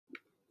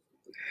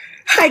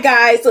Hi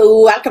guys,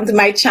 welcome to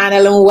my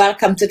channel and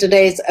welcome to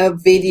today's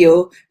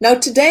video. Now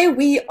today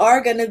we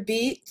are going to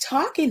be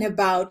talking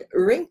about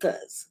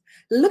wrinkles.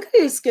 Look at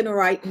your skin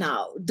right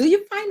now. Do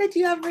you find that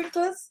you have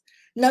wrinkles?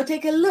 Now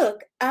take a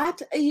look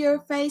at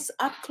your face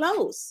up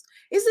close.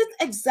 Is it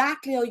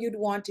exactly how you'd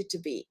want it to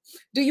be?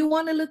 Do you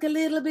want to look a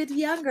little bit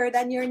younger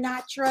than your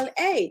natural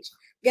age?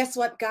 Guess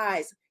what,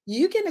 guys?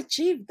 You can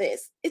achieve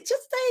this. It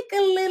just take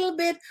a little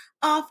bit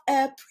of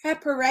a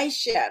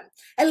preparation,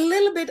 a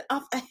little bit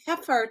of a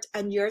effort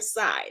on your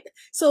side.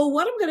 So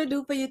what I'm going to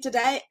do for you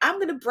today, I'm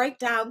going to break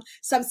down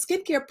some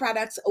skincare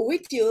products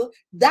with you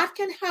that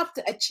can help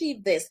to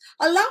achieve this,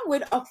 along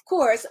with, of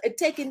course,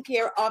 taking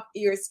care of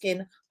your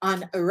skin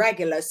on a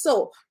regular.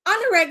 So on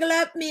a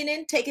regular,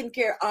 meaning taking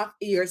care of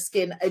your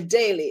skin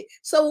daily.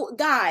 So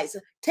guys,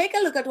 take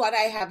a look at what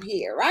I have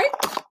here, right?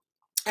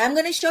 I'm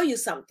going to show you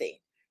something.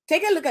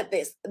 Take a look at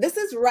this. This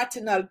is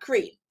retinol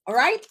cream. All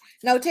right.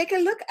 Now take a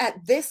look at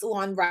this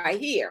one right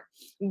here.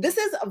 This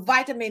is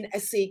vitamin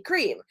C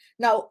cream.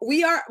 Now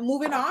we are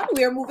moving on.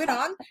 We are moving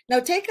on. Now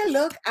take a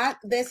look at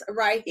this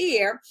right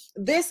here.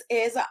 This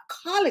is a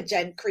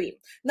collagen cream.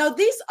 Now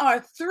these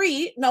are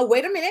three. Now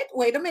wait a minute.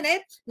 Wait a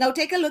minute. Now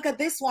take a look at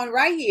this one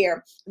right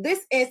here.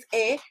 This is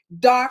a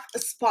dark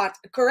spot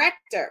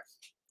corrector.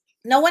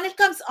 Now, when it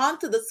comes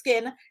onto the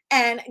skin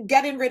and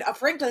getting rid of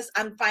wrinkles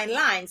and fine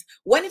lines,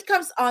 when it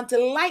comes on to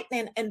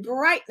lightening and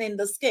brightening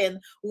the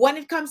skin, when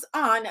it comes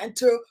on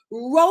to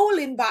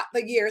rolling back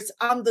the years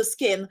on the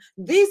skin,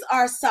 these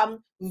are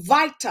some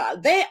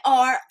vital. They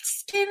are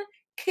skin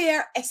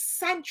care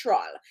essential.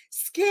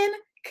 Skin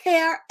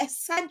care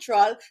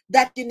essential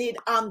that you need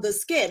on the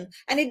skin.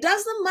 And it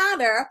doesn't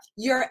matter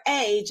your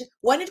age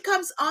when it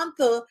comes on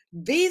to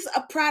these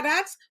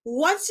products.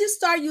 Once you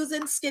start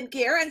using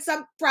skincare and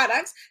some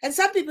products, and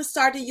some people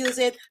start to use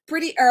it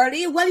pretty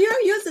early, well,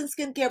 you're using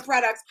skincare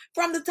products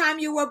from the time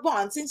you were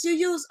born, since you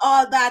use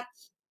all that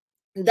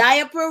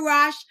diaper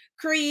rash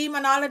cream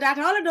and all of that.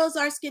 All of those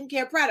are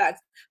skincare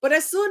products. But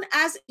as soon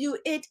as you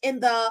hit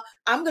in the,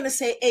 I'm going to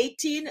say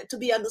 18 to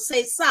be on the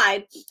safe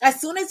side, as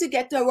soon as you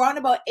get to around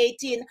about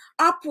 18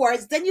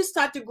 upwards, then you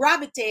start to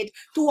gravitate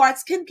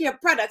towards skincare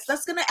products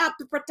that's going to help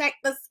to protect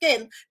the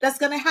skin, that's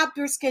going to help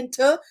your skin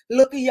to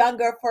look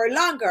younger for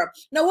longer.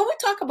 Now, when we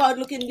talk about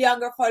looking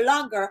younger for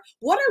longer,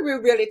 what are we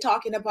really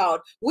talking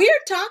about? We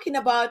are talking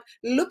about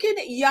looking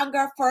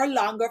younger for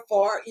longer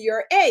for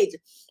your age.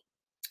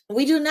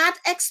 We do not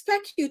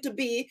expect you to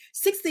be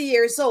 60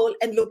 years old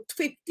and look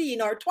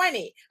 15 or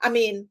 20. I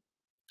mean,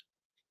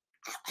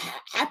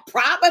 I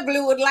probably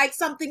would like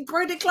something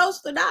pretty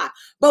close to that.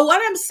 But what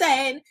I'm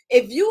saying,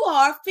 if you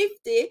are 50,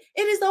 it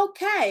is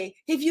okay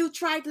if you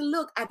try to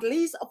look at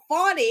least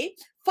 40,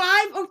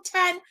 5 or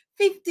 10,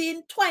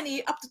 15,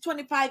 20, up to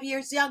 25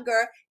 years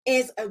younger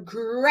is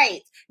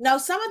great. Now,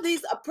 some of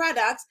these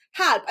products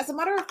help. As a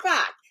matter of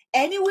fact,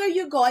 anywhere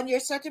you go and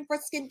you're searching for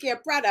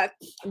skincare product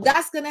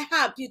that's going to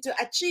help you to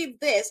achieve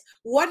this,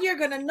 what you're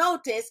going to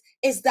notice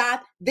is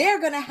that they're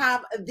going to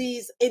have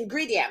these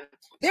ingredients.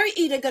 They're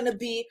either going to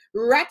be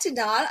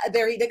retinol,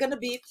 they're either going to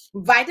be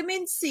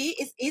vitamin C,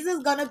 it's either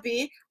going to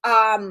be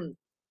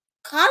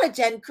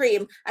collagen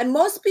cream, and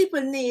most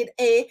people need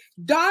a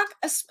dark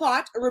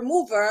spot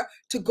remover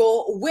to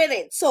go with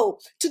it. So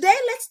today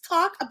let's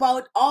talk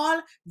about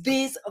all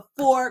these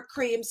 4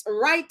 creams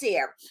right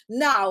there.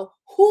 Now,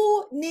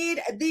 who need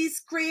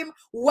these cream?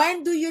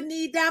 When do you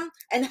need them?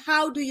 And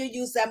how do you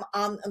use them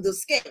on the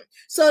skin?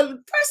 So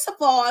first of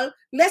all,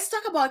 let's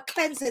talk about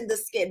cleansing the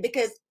skin,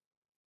 because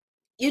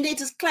you need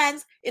to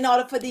cleanse in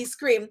order for these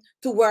cream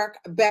to work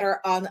better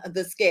on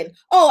the skin.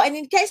 Oh, and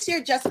in case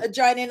you're just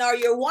joining or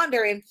you're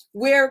wondering,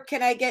 where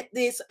can I get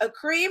this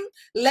cream?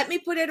 Let me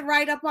put it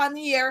right up on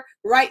here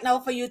right now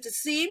for you to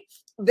see.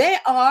 They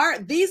are,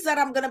 these that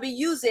I'm going to be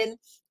using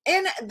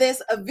in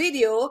this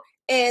video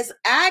is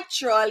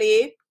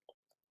actually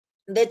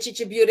the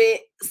Khichi Beauty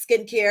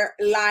skincare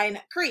line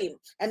cream,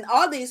 and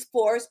all these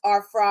 4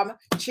 are from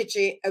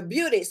Khichi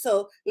Beauty.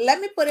 So let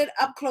me put it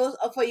up close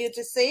for you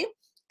to see.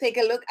 Take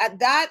a look at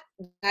that.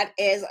 That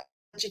is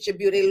the Khichi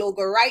Beauty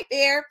logo right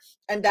there.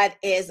 And that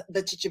is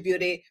the Khichi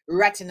Beauty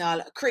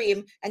Retinol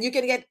Cream. And you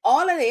can get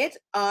all of it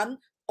on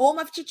Home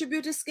of Khichi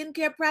Beauty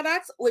Skincare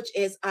Products, which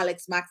is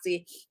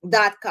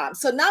alexmaxi.com.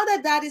 So now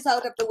that that is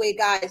out of the way,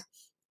 guys,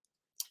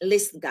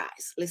 listen,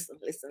 guys. Listen.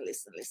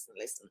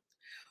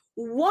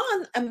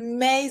 One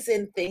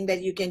amazing thing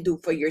that you can do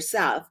for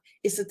yourself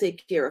is to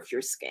take care of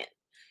your skin.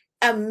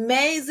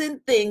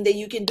 Amazing thing that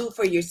you can do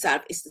for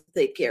yourself is to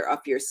take care of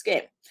your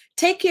skin.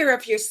 Take care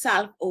of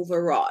yourself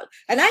overall.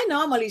 And I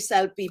normally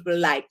tell people,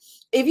 like,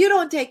 if you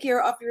don't take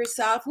care of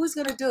yourself, who's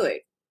going to do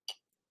it?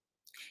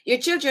 Your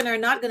children are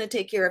not going to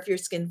take care of your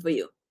skin for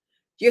you.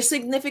 Your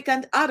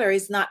significant other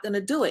is not going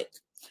to do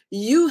it.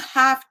 You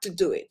have to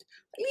do it.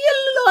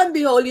 Lo and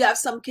behold, you have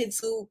some kids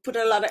who put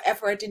a lot of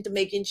effort into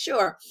making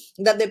sure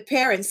that their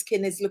parents'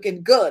 skin is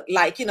looking good.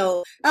 Like, you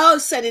know, oh,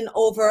 sending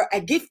over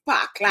a gift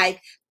pack, like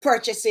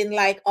purchasing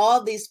like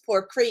all these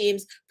poor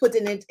creams,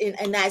 putting it in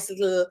a nice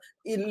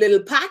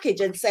little package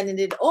and sending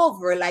it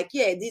over. Like,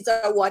 yeah, these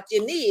are what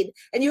you need.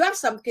 And you have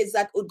some kids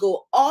that would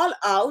go all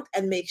out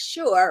and make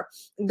sure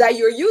that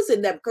you're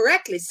using them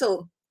correctly.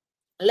 So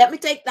let me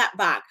take that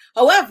back.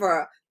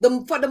 However,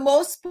 for the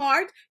most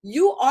part,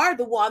 you are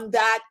the one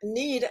that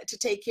need to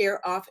take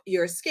care of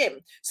your skin.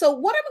 So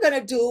what I'm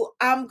going to do,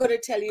 I'm going to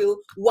tell you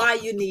why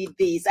you need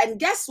these. And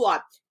guess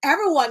what?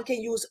 Everyone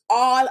can use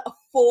all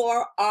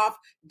 4 of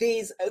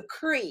these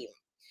cream.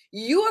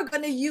 You are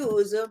going to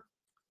use,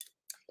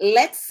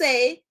 let's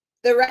say,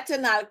 the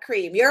retinol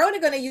cream. You're only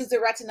going to use the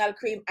retinol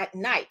cream at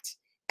night.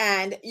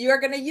 And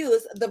you're going to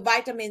use the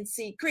vitamin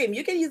C cream.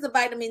 You can use the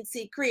vitamin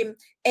C cream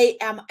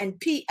AM and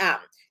PM.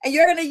 And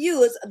you're going to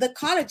use the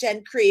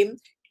collagen cream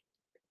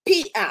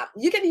PM.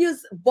 You can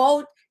use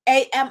both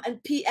AM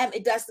and PM.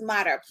 It doesn't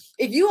matter.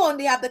 If you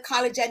only have the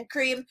collagen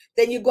cream,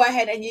 then you go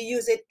ahead and you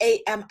use it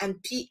AM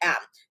and PM.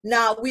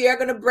 Now, we are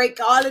going to break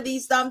all of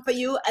these down for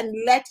you and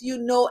let you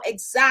know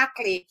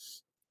exactly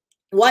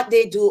what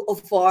they do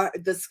for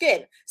the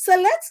skin.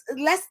 So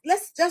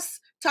let's just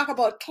talk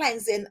about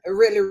cleansing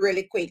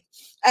really quick.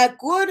 A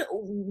good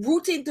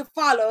routine to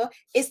follow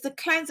is to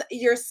cleanse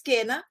your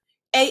skin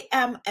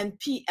AM and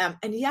PM.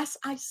 And yes,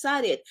 I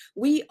said it.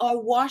 We are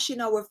washing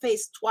our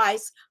face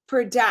twice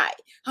per day.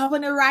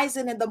 When you're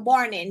rising in the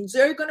morning,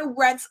 you're going to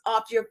rinse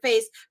off your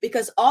face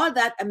because all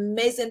that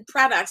amazing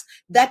products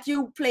that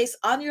you place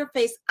on your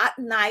face at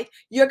night,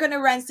 you're going to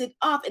rinse it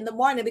off in the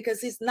morning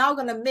because it's now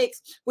going to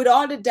mix with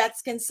all the dead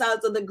skin cells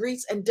and the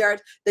grease and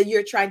dirt that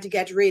you're trying to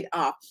get rid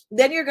of.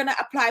 Then you're going to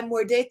apply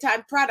more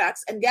daytime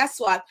products. And guess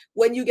what?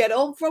 When you get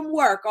home from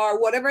work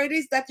or whatever it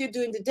is that you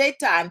do in the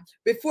daytime,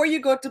 before you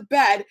go to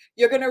bed,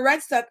 you're going to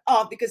rinse that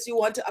off because you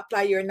want to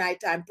apply your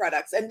nighttime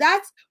products. And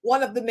that's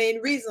one of the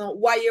main reasons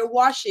why you're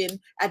washing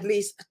at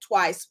least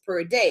twice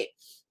per day.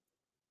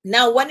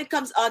 Now, when it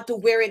comes on to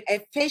wearing a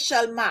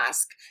facial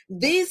mask,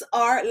 these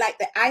are like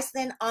the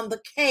icing on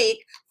the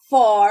cake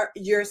for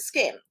your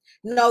skin.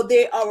 Now,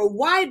 there are a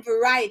wide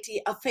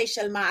variety of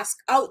facial masks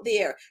out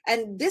there.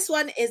 And this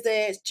one is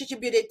the Khichi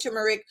Beauty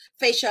Turmeric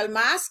facial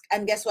mask.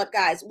 And guess what,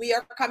 guys? We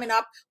are coming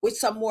up with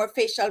some more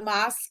facial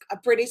masks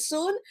pretty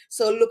soon.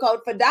 So look out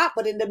for that.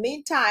 But in the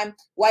meantime,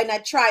 why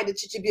not try the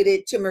Khichi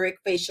Beauty Turmeric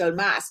facial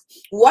mask?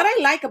 What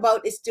I like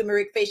about this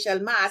turmeric facial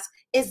mask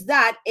is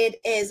that it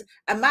is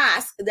a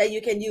mask that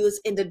you can use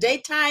in the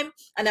daytime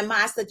and a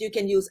mask that you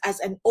can use as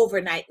an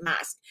overnight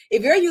mask.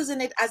 If you're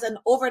using it as an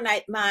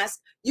overnight mask,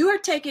 you are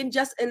taking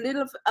just a little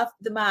of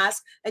the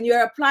mask and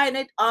you're applying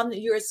it on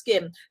your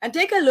skin. And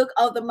take a look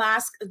how the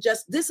mask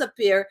just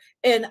disappear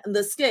in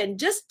the skin,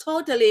 just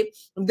totally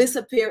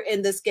disappear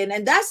in the skin.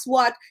 And that's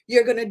what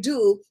you're going to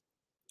do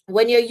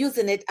when you're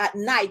using it at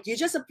night. You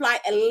just apply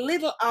a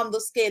little on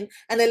the skin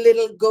and a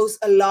little goes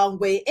a long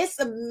way. It's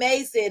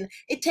amazing.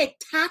 It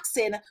takes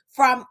toxin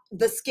from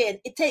the skin.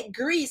 It takes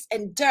grease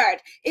and dirt.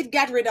 It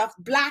gets rid of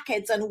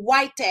blackheads and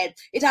whiteheads.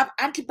 It have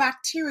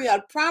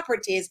antibacterial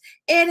properties.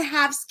 It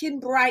have skin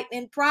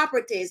brightening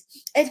properties.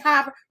 It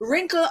have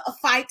wrinkle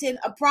fighting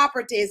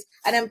properties.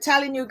 And I'm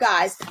telling you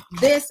guys,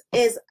 this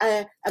is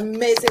an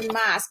amazing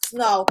mask.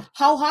 Now,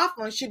 how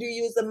often should you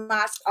use the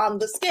mask on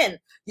the skin?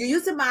 You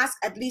use the mask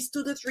at least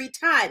 2 to 3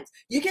 times.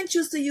 You can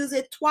choose to use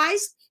it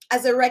twice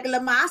as a regular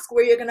mask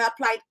where you're going to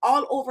apply it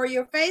all over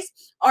your face,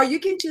 or you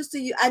can choose to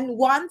use and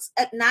once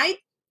at night,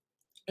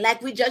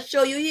 like we just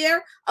show you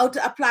here, how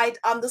to apply it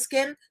on the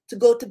skin to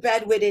go to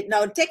bed with it.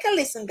 Now, take a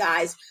listen,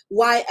 guys,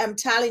 why I'm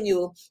telling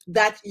you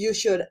that you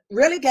should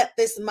really get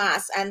this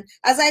mask. And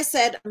as I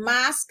said,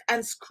 mask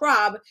and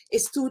scrub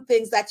is 2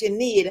 things that you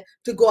need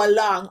to go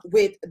along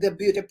with the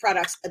beauty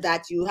products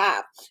that you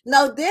have.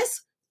 Now,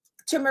 this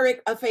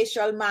turmeric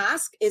facial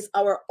mask is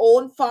our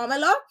own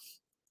formula.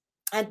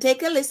 And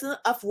take a listen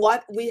of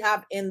what we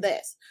have in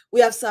this. We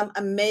have some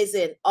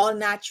amazing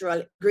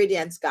all-natural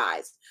ingredients,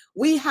 guys.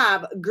 We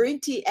have green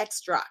tea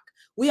extract.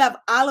 We have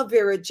aloe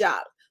vera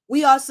gel.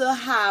 We also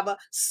have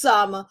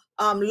some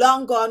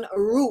long gone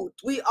root.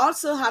 We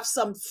also have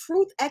some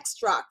fruit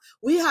extract.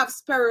 We have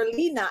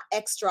spirulina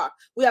extract.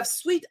 We have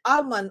sweet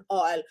almond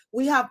oil.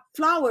 We have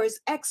flowers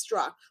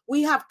extract.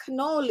 We have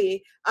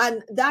cannoli,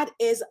 and that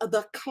is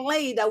the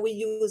clay that we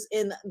use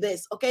in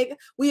this, okay?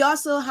 We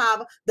also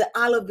have the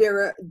aloe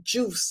vera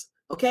juice,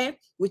 okay?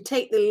 We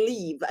take the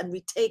leaf and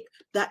we take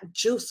that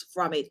juice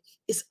from it.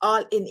 It's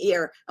all in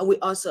here. And we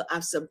also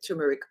have some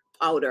turmeric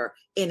powder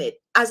in it.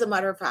 As a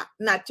matter of fact,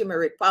 not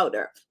turmeric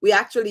powder. We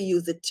actually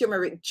use the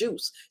turmeric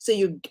juice. So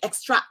you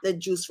extract the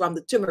juice from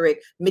the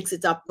turmeric, mix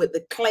it up with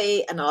the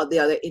clay and all the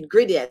other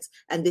ingredients.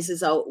 And this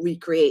is how we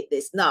create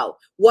this. Now,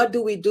 what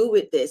do we do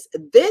with this?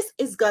 This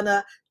is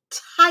gonna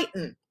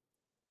tighten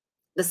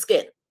the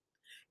skin.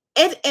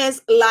 It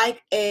is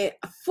like a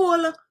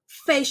full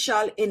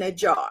facial in a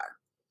jar.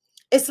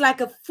 It's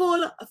like a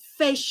full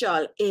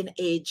facial in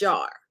a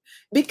jar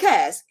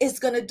because it's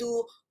gonna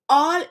do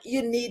all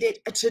you need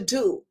it to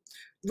do.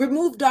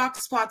 remove dark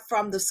spot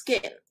from the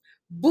skin,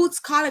 boosts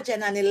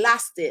collagen and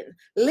elastin,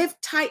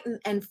 lift, tighten,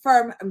 and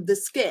firm the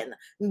skin.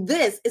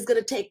 This is going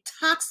to take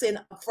toxin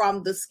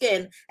from the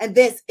skin, and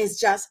this is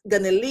just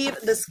going to leave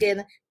the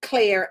skin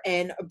clear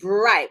and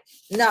bright.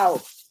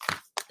 Now,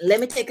 let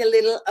me take a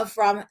little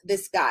from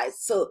this, guys.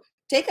 So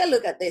take a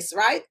look at this,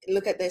 right?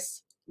 Look at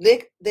this.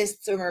 Look, this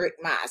turmeric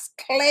mask,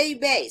 clay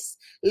base,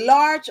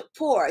 large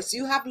pores.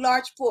 You have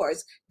large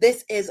pores.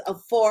 This is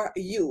for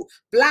you.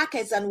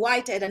 Blackheads and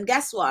whitehead, and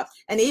guess what?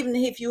 And even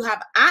if you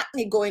have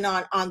acne going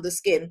on the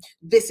skin,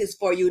 this is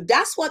for you.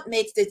 That's what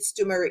makes this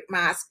turmeric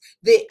mask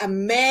the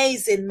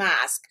amazing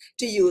mask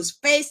to use.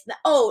 Face.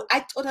 Oh,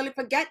 I totally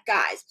forget,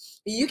 guys.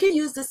 You can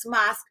use this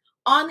mask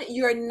on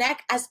your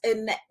neck as a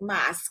neck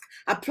mask.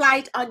 Apply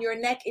it on your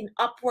neck in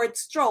upward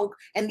stroke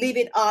and leave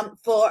it on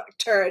for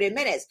 30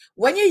 minutes.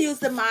 When you use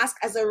the mask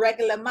as a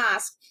regular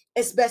mask,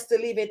 it's best to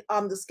leave it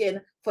on the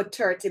skin for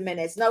 30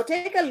 minutes. Now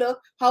take a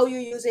look how you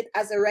use it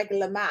as a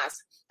regular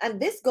mask.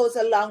 And this goes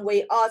a long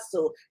way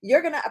also.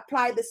 You're going to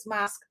apply this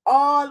mask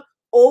all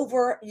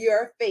over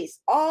your face,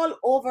 all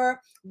over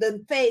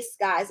the face,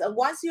 guys. And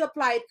once you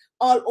apply it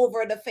all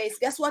over the face,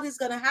 guess what is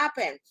going to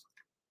happen?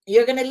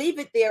 You're going to leave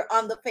it there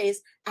on the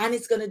face, and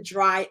it's going to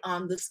dry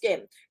on the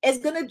skin. It's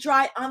going to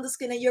dry on the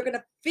skin, and you're going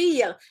to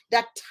feel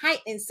that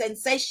tightening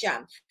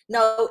sensation.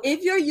 Now,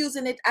 if you're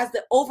using it as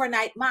the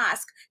overnight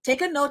mask,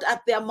 take a note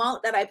at the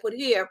amount that I put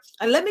here.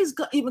 And let me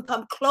even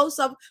come close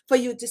up for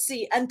you to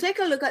see. And take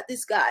a look at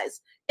this, guys.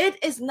 It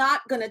is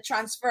not going to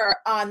transfer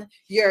on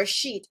your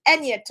sheet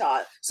any at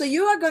all. So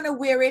you are going to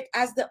wear it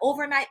as the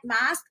overnight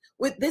mask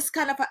with this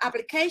kind of an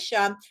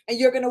application, and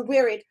you're going to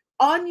wear it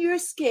on your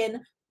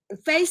skin,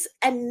 face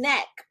and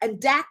neck,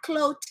 and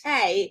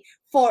décolleté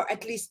for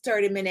at least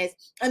 30 minutes.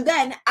 And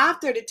then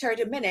after the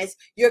 30 minutes,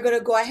 you're going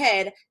to go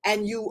ahead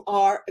and you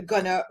are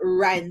going to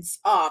rinse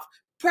off,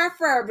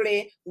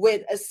 preferably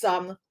with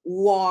some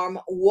warm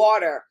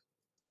water.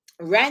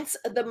 Rinse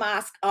the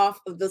mask off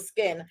of the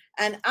skin.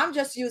 And I'm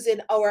just using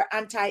our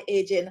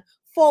anti-aging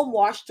foam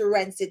wash to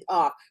rinse it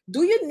off.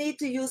 Do you need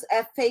to use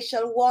a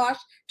facial wash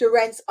to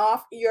rinse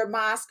off your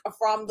mask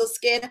from the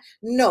skin?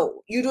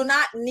 No, you do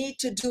not need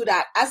to do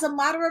that. As a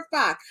matter of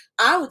fact,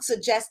 I would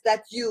suggest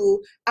that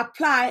you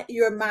apply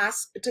your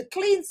mask to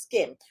clean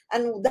skin.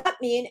 And that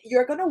means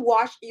you're going to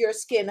wash your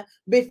skin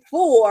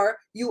before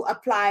you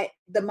apply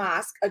the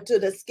mask to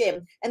the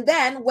skin. And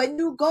then when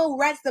you go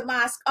rinse the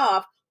mask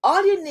off,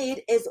 all you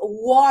need is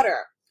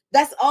water.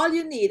 That's all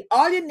you need.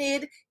 All you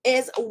need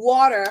is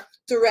water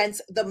to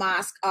rinse the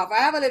mask off. I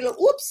have a little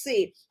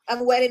oopsie.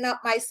 I'm wetting up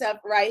myself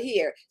right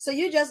here. So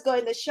you just go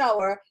in the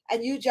shower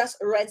and you just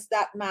rinse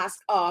that mask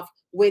off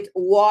with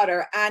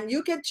water. And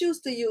you can choose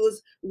to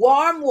use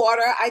warm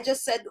water. I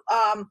just said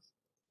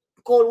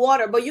cold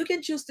water, but you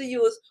can choose to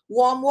use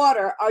warm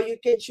water, or you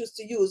can choose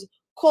to use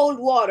cold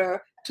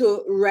water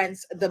to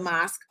rinse the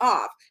mask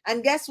off.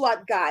 And guess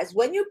what, guys?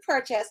 When you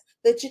purchase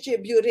the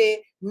Khichi Beauty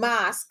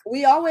mask,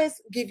 we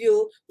always give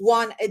you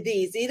one of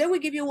these. Either we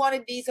give you one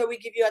of these or we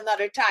give you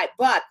another type.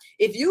 But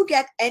if you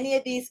get any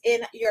of these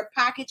in your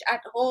package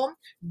at home,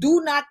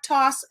 do not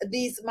toss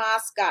these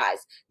masks, guys.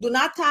 Do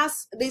not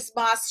toss this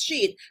mask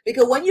sheet,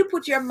 because when you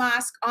put your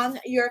mask on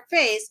your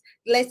face,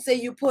 let's say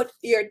you put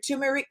your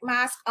turmeric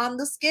mask on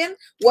the skin,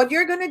 what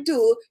you're going to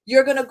do,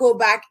 you're going to go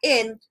back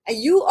in and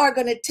you are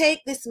going to take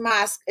this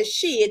mask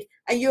sheet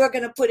and you are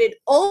going to put it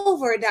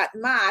over that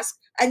mask,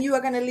 and you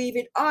are going to leave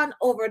it on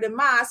over the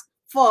mask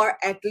for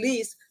at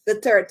least the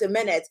 30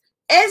 minutes.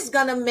 It's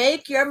going to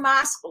make your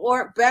mask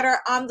work better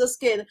on the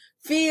skin,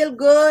 feel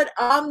good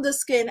on the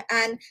skin,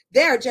 and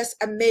they're just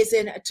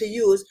amazing to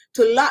use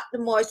to lock the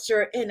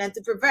moisture in and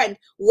to prevent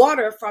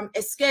water from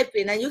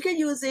escaping. And you can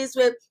use this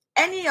with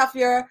any of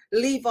your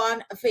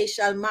leave-on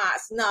facial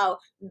masks. Now,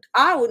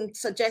 I wouldn't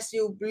suggest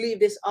you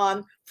leave this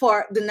on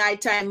for the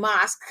nighttime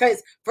mask,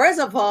 because first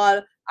of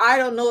all, I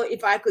don't know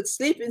if I could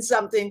sleep in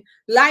something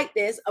like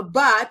this.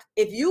 But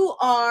if you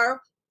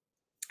are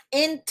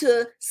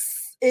into,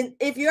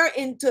 if you're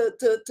into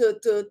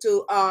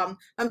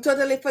I'm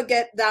totally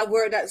forget that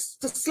word, that's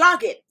to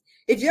slugging.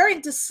 If you're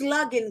into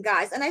slugging,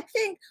 guys, and I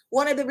think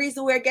one of the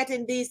reasons we're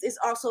getting these is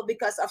also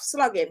because of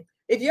slugging.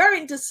 If you're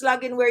into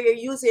slugging, where you're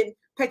using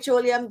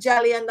petroleum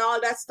jelly and all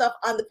that stuff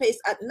on the face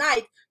at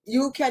night,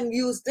 you can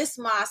use this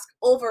mask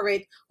over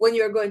it when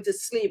you're going to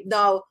sleep.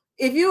 Now,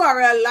 if you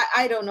are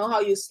I don't know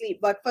how you sleep,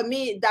 but for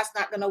me, that's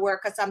not going to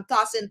work, because I'm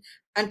tossing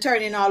and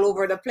turning all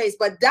over the place.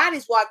 But that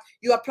is what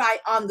you apply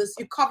on this,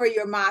 you cover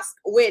your mask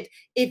with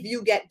if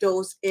you get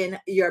those in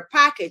your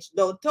package.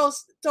 Don't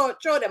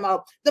throw them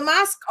out. The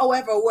mask,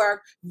 however,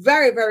 work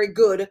very, very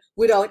good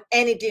without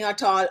anything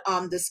at all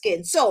on the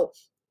skin. So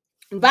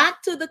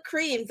back to the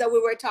creams that we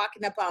were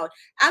talking about.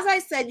 As I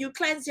said, you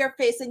cleanse your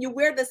face and you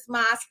wear this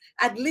mask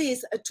at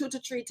least 2 to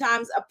 3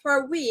 times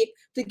per week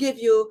to give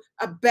you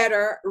a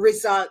better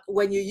result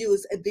when you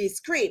use these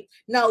cream.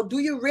 Now, do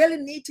you really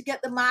need to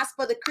get the mask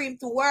for the cream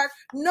to work?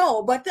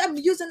 No, but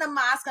using a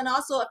mask and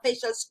also a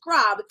facial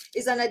scrub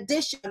is an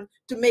addition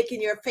to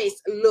making your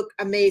face look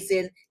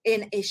amazing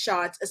in a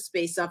short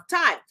space of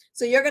time.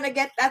 So you're going to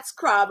get that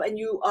scrub and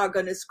you are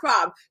going to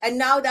scrub. And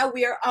now that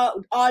we are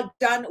all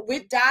done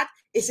with that,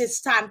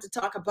 it's time to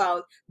talk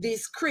about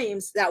these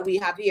creams that we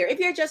have here. If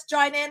you're just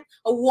joining,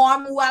 a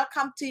warm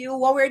welcome to you.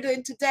 What we're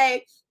doing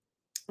today,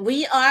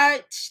 we are,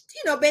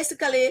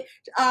 basically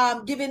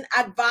giving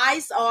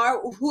advice,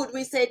 or would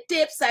we say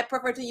tips? I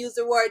prefer to use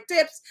the word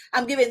tips.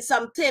 I'm giving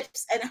some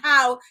tips and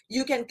how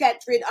you can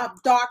get rid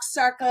of dark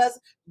circles,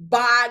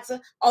 bags,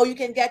 or you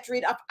can get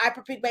rid of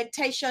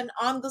hyperpigmentation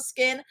on the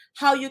skin,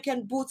 how you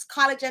can boost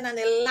collagen and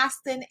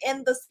elastin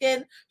in the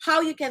skin,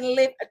 how you can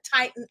lift,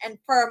 tighten, and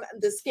firm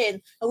the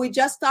skin. And we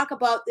just talked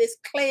about this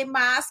clay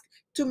mask,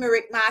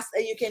 turmeric mask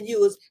that you can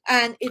use.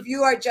 And if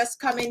you are just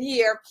coming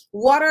here,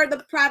 what are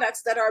the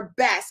products that are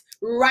best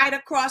right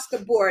across the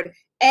board?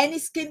 Any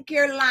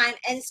skincare line,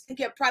 any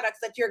skincare products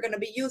that you're going to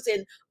be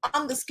using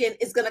on the skin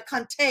is going to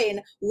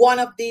contain one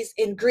of these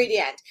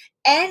ingredients.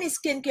 Any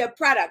skincare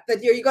product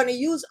that you're going to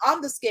use on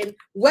the skin,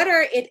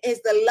 whether it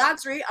is the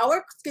luxury,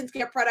 our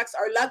skincare products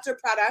are luxury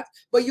products,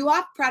 but you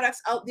have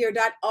products out there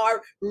that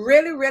are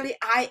really, really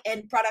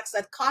high-end products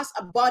that cost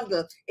a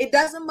bundle. It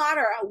doesn't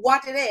matter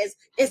what it is,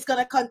 it's going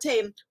to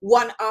contain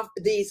one of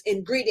these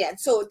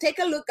ingredients. So take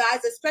a look,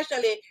 guys,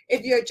 especially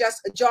if you're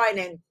just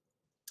joining.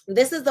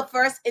 This is the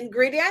first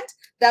ingredient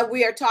that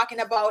we are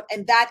talking about,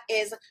 and that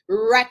is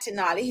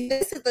retinol.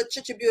 This is the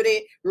Khichi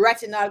Beauty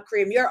retinol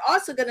cream. You're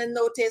also going to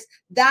notice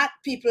that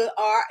people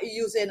are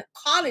using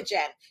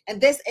collagen, and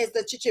this is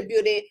the Khichi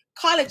Beauty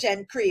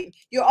collagen cream.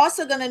 You're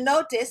also going to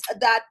notice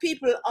that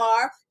people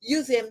are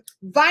using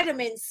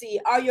vitamin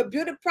C, or your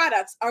beauty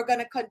products are going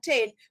to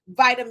contain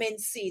vitamin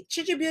C,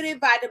 Khichi Beauty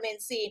vitamin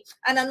C.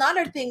 And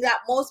another thing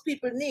that most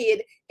people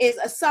need is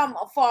some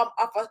form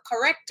of a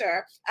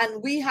corrector,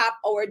 and we have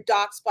our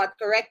dark spot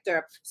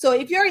corrector. So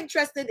if you're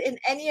interested in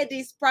any of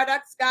these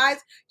products, guys,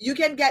 you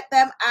can get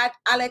them at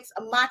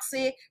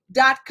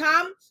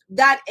alexmaxi.com.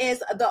 That is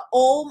the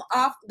home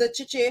of the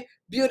Khichi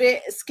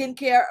Beauty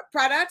skincare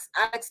products,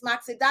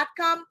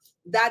 alexmaxi.com.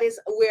 That is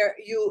where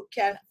you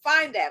can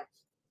find them.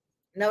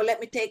 Now let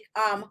me take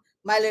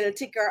my little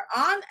ticker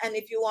on, and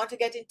if you want to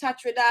get in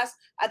touch with us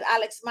at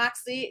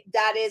alexmaxi,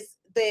 that is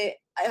the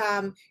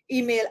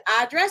email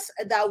address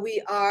that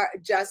we are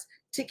just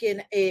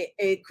ticking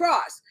a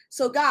cross.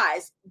 So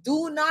guys,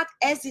 do not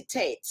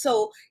hesitate.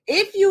 So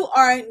if you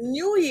are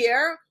new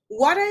here,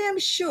 what I am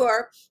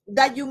sure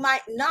that you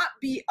might not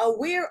be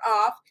aware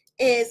of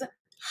is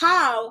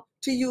how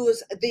to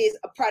use these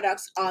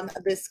products on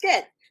the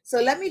skin. So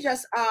let me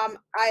just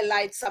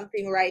highlight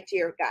something right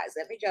here, guys.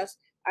 Let me just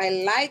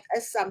highlight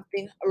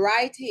something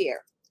right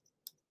here.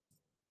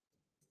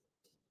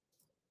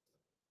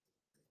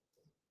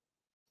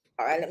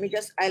 All right, let me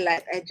just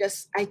highlight. I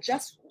just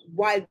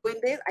while doing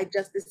this, I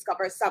just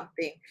discovered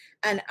something,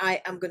 and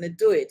I am gonna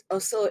do it.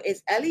 Also,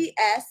 it's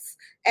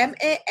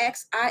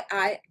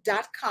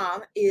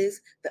LESMAXII.com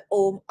is the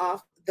home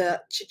of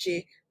the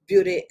Khichi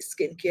Beauty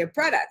skincare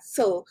products.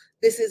 So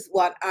this is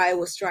what I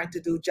was trying to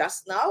do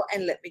just now,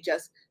 and let me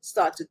just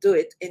start to do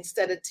it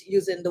instead of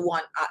using the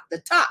one at the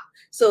top.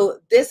 So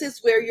this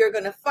is where you're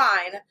gonna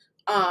find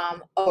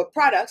our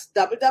products,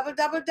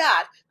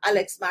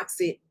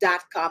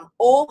 www.alexmaxi.com,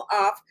 home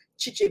of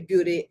Khichi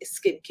Beauty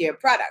skincare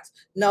products.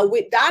 Now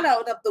with that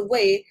out of the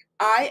way,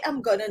 I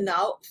am gonna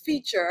now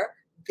feature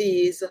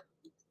these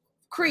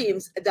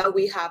creams that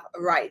we have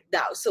right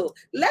now. So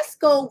let's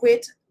go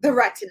with the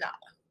retinol.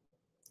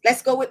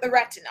 Let's go with the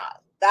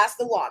retinol. That's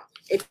the one.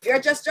 If you're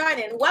just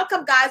joining,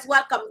 welcome, guys.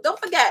 Welcome. Don't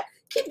forget,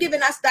 keep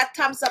giving us that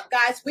thumbs up,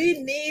 guys.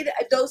 We need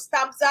those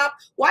thumbs up.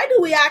 Why do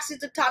we ask you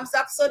to thumbs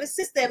up? So the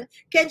system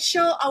can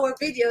show our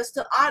videos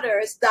to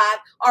others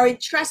that are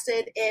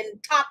interested in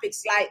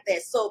topics like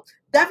this. So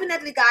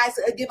definitely, guys,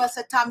 give us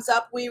a thumbs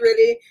up. We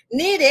really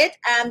need it.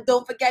 And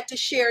don't forget to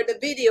share the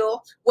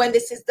video when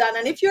this is done.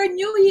 And if you're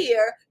new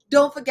here,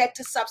 don't forget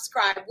to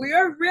subscribe. We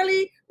are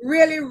really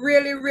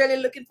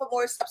looking for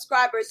more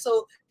subscribers.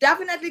 So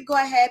definitely go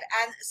ahead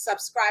and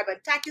subscribe.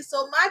 And thank you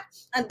so much.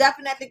 And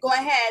definitely go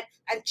ahead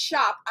and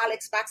shop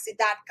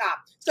alexmaxi.com.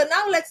 So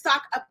now let's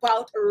talk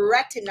about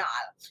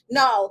retinol.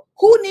 Now,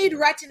 who need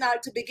retinol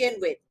to begin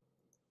with?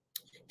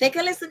 Take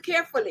a listen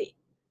carefully.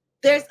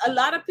 There's a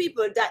lot of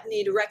people that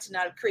need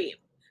retinol cream.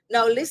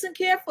 Now listen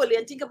carefully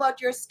and think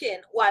about your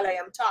skin while I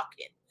am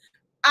talking.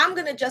 I'm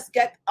going to just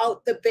get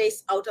out the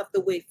base out of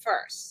the way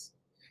first.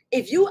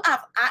 If you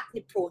have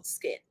acne-prone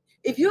skin,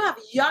 if you have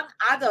young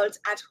adults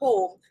at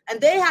home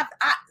and they have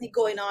acne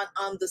going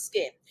on the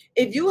skin,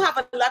 if you have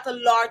a lot of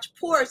large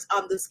pores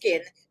on the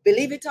skin,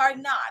 believe it or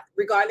not,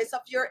 regardless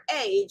of your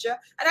age,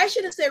 and I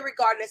shouldn't say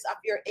regardless of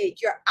your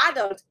age, your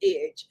adult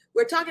age,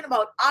 we're talking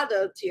about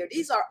adult here.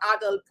 These are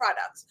adult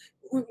products.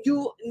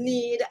 You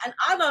need an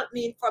adult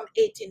mean from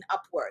 18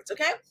 upwards,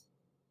 okay?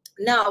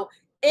 Now,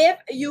 if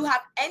you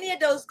have any of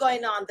those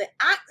going on, the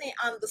acne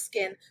on the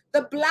skin,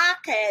 the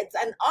blackheads,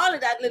 and all of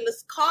that little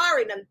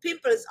scarring and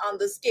pimples on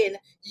the skin,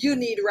 you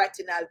need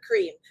retinol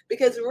cream,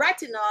 because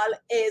retinol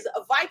is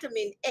a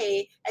vitamin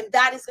A, and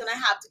that is going to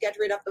have to get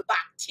rid of the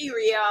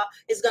bacteria.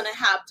 It's going to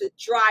have to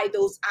dry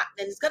those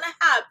acne. It's going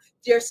to have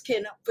your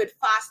skin with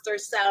faster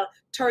cell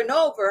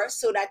turnover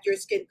so that your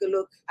skin could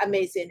look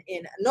amazing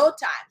in no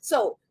time.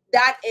 So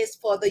that is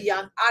for the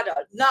young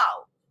adult.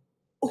 Now,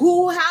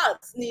 who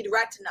else need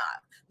retinol?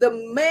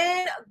 The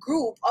main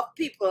group of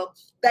people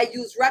that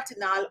use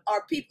retinol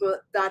are people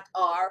that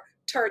are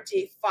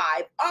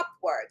 35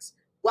 upwards.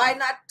 Why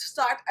not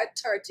start at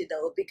 30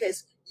 though?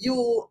 Because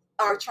you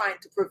are trying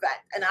to prevent.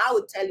 And I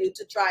would tell you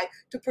to try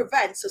to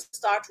prevent. So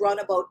start around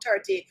about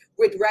 30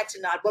 with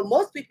retinol. But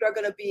most people are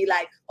going to be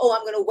like, oh,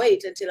 I'm going to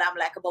wait until I'm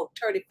like about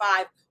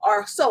 35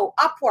 or so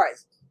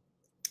upwards.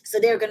 So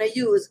they're going to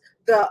use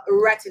the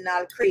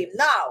retinol cream.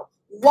 Now,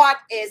 what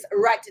is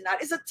retinol?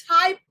 It's a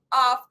type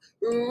of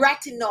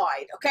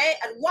retinoid, okay?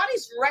 And what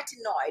is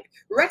retinoid?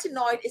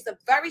 Retinoid is a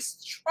very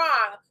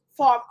strong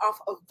form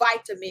of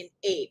vitamin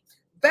A.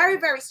 Very,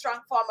 very strong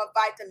form of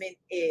vitamin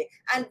A.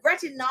 And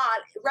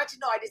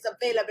retinoid is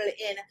available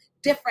in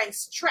different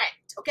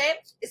strength, okay?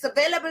 It's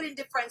available in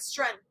different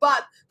strength.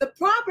 But the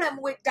problem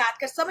with that,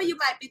 because some of you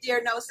might be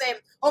there now saying,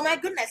 oh my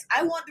goodness,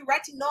 I want the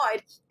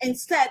retinoid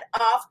instead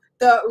of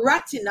the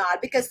retinol,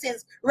 because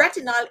since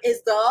retinol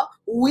is the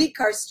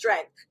weaker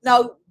strength.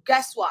 Now,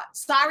 guess what?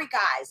 Sorry,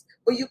 guys,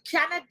 but you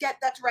cannot get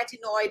that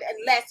retinoid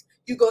unless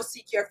you go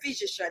seek your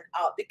physician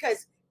out,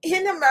 because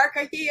in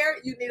America here,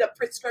 you need a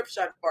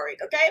prescription for it,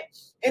 okay?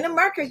 In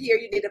America here,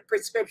 you need a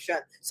prescription.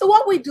 So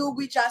what we do,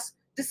 we just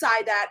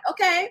decide that,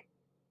 okay,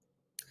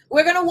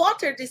 we're going to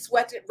water this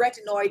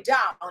retinoid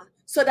down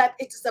so that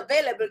it is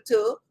available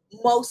to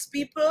most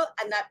people,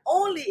 and not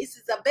only is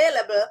it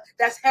available,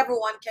 that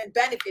everyone can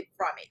benefit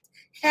from it.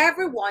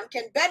 Everyone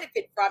can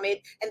benefit from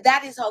it, and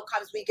that is how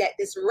comes we get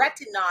this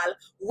retinol,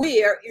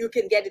 where you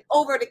can get it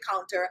over the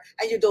counter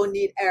and you don't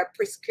need a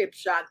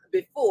prescription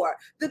before.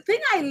 The thing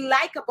I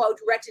like about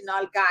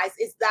retinol, guys,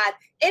 is that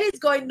it is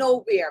going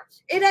nowhere.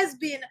 It has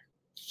been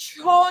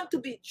shown to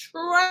be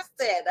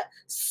trusted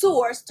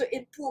source to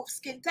improve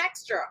skin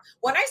texture.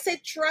 When I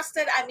say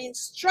trusted, I mean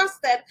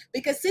trusted,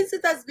 because since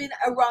it has been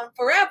around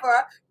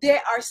forever,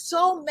 there are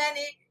so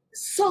many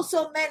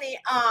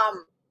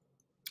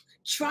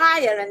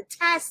trial and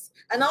tests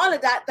and all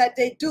of that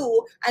they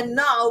do, and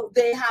now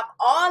they have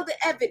all the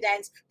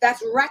evidence that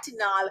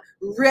retinol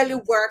really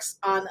works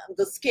on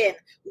the skin,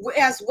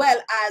 as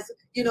well as,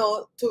 you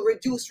know, to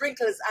reduce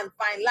wrinkles and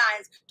fine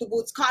lines, to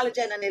boost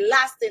collagen and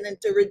elastin, and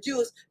to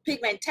reduce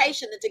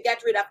pigmentation, and to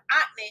get rid of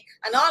acne,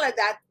 and all of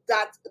that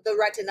the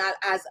retinol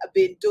has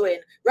been doing.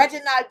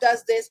 Retinol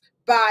does this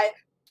by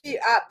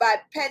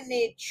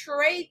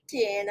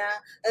penetrating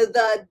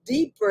the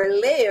deeper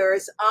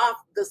layers of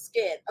the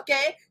skin,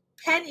 okay?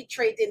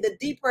 Penetrating the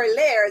deeper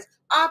layers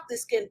of the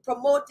skin,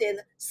 promoting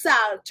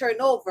cell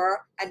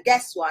turnover, and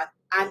guess what?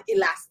 And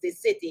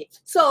elasticity.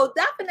 So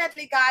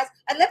definitely, guys,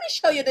 and let me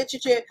show you the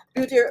Khichi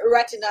Beauty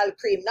Retinol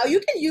Cream. Now,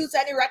 you can use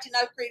any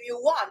retinol cream you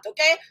want,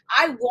 okay?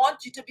 I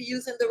want you to be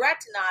using the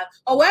retinol.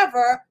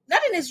 However,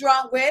 nothing is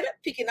wrong with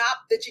picking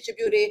up the Khichi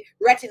Beauty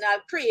Retinol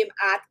Cream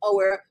at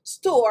our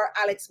store,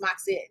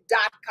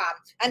 alexmaxi.com.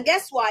 And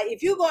guess what?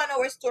 If you go on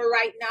our store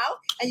right now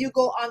and you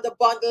go on the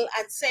bundle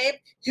and save,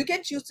 you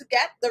can choose to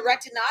get the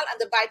retinol and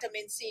the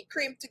vitamin C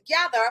cream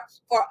together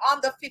for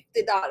under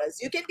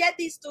 $50. You can get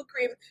these two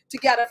creams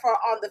together for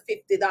under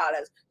 $50.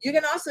 You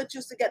can also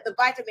choose to get the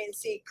vitamin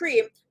C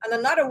cream and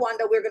another one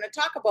that we're going to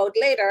talk about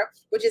later,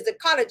 which is the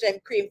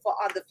collagen cream, for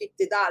under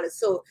 $50.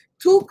 So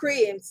two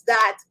creams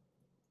that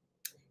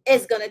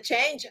is going to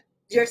change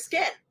your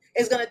skin.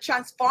 It's going to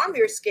transform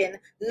your skin,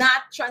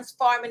 not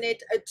transforming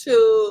it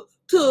to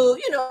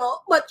you know,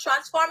 but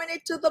transforming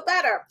it to the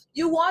better.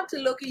 You want to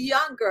look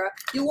younger.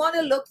 You want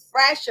to look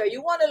fresher.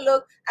 You want to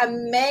look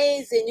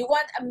amazing. You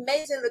want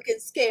amazing looking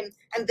skin,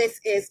 and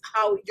this is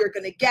how you're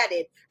going to get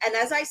it. And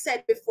as I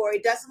said before,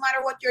 it doesn't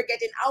matter what you're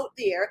getting out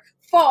there,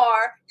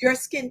 for your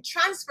skin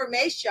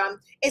transformation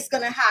is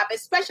going to have,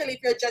 especially if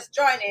you're just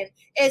joining,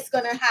 it's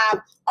going to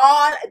have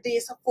all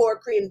these four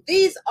creams.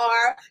 These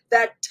are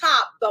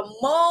the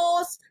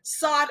most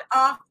sought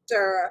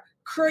after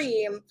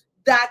cream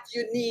that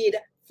you need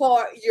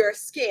for your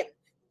skin.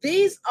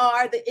 These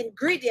are the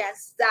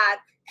ingredients that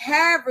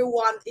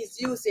everyone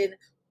is using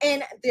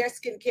in their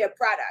skincare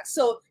products.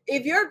 So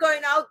if you're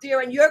going out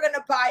there and you're going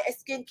to buy a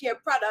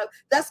skincare product,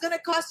 that's going to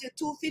cost you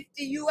 $250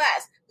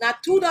 US, not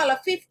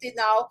 $2.50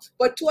 now,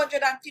 but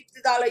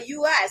 $250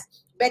 US.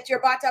 Bet your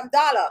bottom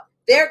dollar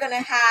they're going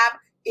to have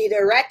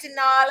either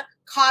retinol,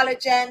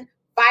 collagen,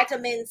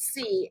 vitamin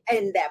C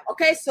in them.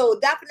 Okay, so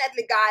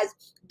definitely, guys,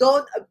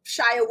 don't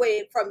shy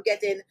away from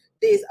getting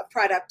this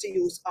product to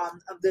use on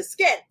the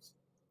skin.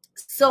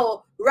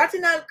 So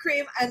retinol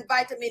cream and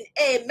vitamin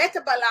A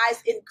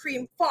metabolize in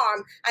cream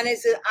form and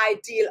is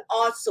ideal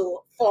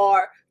also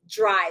for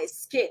dry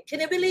skin.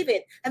 Can you believe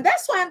it? And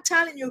that's why I'm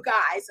telling you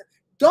guys,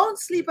 don't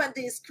sleep on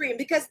this cream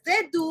because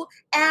they do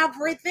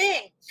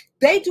everything.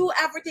 They do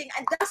everything.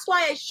 And that's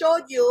why I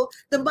showed you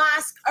the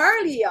mask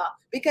earlier,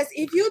 because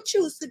if you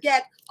choose to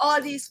get all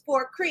these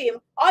 4 cream,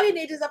 all you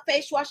need is a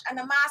face wash and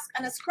a mask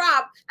and a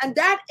scrub, and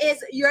that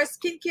is your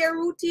skincare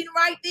routine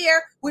right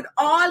there with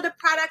all the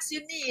products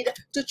you need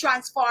to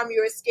transform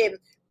your skin.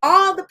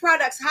 All the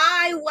products.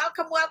 Hi,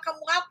 welcome, welcome,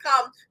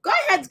 welcome. Go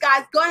ahead,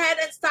 guys. Go ahead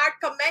and start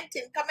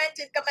commenting.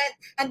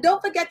 And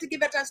don't forget to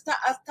give it a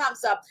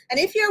thumbs up. And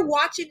if you're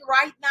watching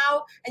right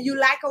now and you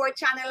like our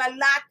channel a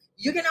lot,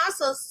 you can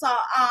also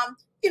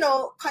you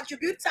know,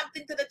 contribute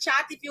something to the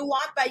chat if you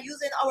want by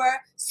using our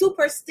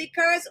super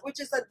stickers,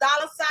 which is a $,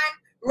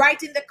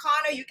 right in the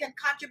corner. You can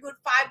contribute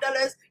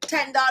 $5,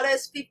 $10,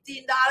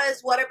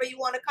 $15, whatever you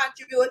want to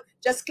contribute.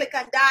 Just click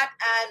on that,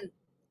 and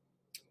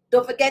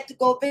don't forget to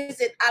go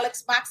visit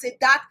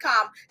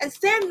alexmaxey.com and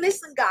stay and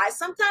listen, guys.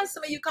 Sometimes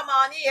some of you come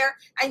on here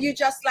and you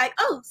just like,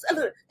 oh,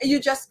 and you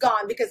just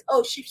gone because,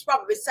 oh, she's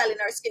probably selling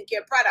her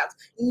skincare products.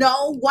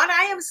 No, what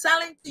I am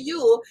selling to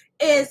you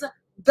is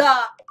the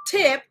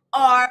tip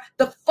or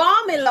the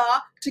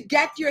formula to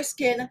get your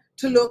skin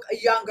to look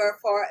younger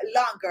for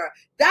longer.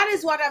 That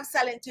is what I'm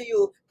selling to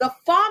you. The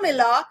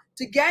formula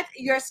to get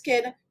your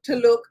skin to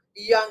look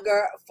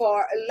younger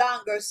for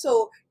longer.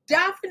 So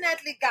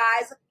definitely,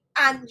 guys,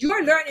 and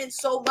you're learning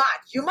so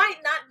much. You might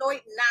not know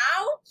it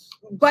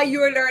now, but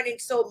you're learning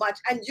so much.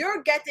 And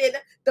you're getting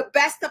the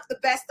best of the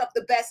best of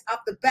the best of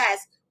the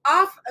best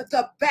of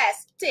the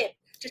best tip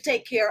to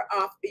take care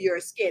of your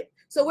skin.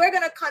 So we're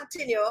going to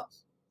continue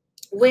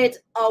with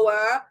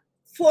our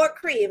 4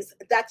 creams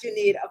that you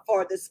need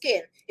for the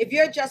skin. If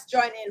you're just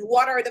joining,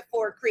 what are the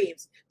 4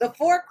 creams? The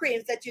 4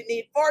 creams that you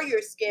need for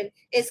your skin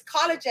is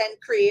collagen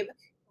cream,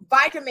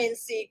 vitamin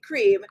C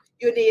cream,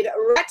 you need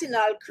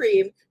retinol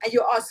cream, and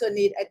you also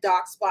need a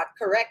dark spot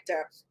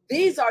corrector.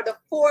 These are the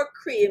 4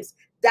 creams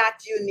that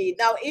you need.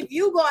 Now, if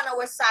you go on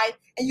our site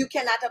and you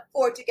cannot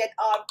afford to get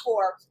all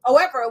 4,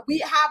 however, we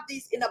have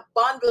these in a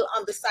bundle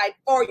on the site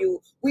for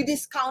you. We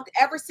discount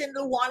every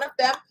single one of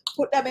them,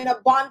 put them in a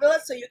bundle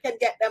so you can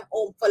get them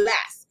home for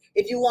less.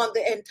 If you want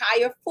the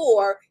entire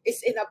 4,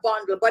 it's in a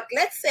bundle. But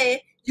let's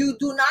say you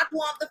do not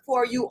want the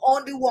 4, you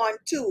only want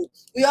 2.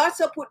 We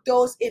also put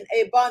those in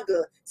a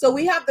bundle. So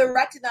we have the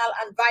retinol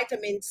and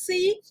vitamin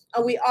C,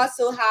 and we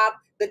also have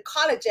the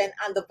collagen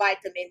and the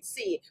vitamin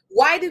C.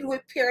 Why did we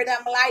pair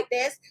them like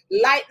this?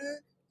 Lighten,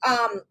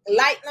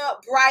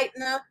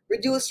 brighten,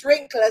 reduce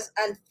wrinkles,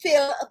 and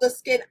fill the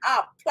skin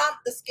up, plump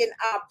the skin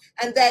up,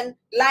 and then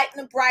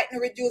lighten, brighten,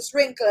 reduce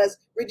wrinkles,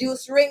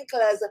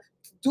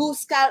 do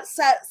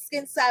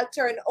skin cell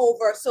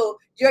turnover. So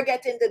you're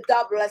getting the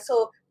double.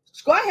 So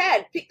go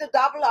ahead, pick the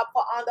double up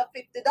for under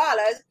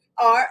 $50,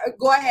 or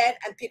go ahead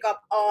and pick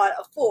up all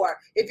 4.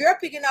 If you're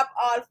picking up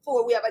all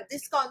 4, we have a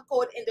discount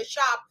code in the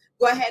shop.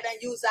 Go ahead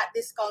and use that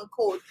discount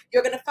code.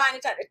 You're going to find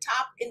it at the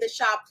top in the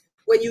shop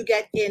when you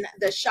get in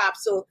the shop.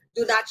 So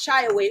do not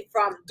shy away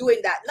from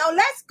doing that. Now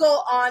let's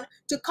go on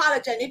to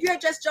collagen. If you're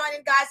just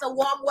joining, guys, a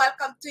warm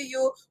welcome to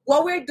you.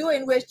 What we're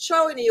doing, we're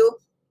showing you,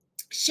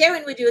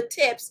 sharing with you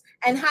tips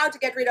and how to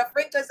get rid of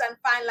wrinkles and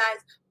fine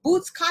lines,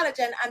 boosts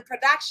collagen and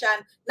production,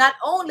 not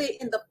only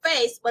in the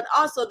face, but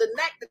also the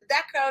neck, the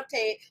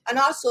décolleté, and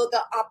also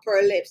the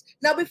upper lips.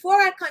 Now, before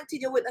I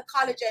continue with the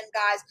collagen,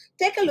 guys,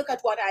 take a look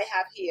at what I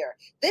have here.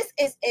 This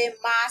is a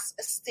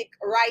mask stick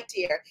right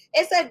here.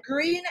 It's a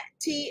green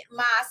tea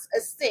mask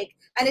stick,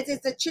 and it is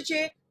the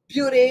Khichi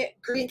Beauty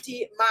Green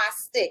Tea Mask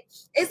Stick.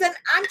 It's an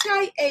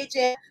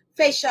anti-aging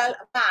facial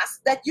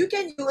mask that you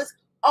can use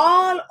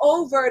all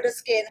over the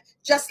skin,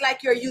 just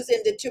like you're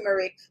using the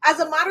turmeric. As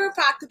a matter of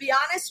fact, to be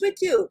honest with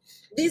you,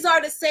 these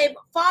are the same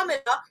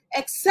formula,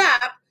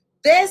 except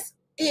this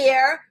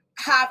here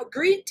have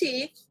green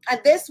tea and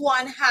this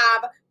one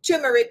have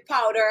turmeric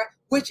powder,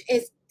 which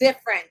is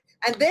different.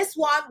 And this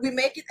one, we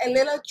make it a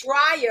little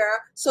drier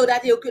so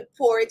that you could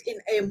pour it in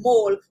a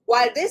mold.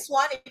 While this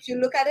one, if you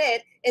look at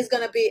it, is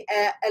going to be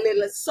a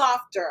little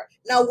softer.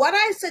 Now, what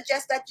I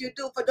suggest that you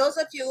do, for those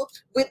of you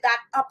with that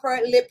upper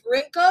lip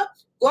wrinkle,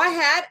 go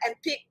ahead and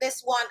pick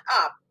this one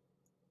up.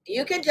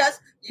 You can just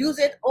use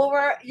it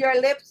over your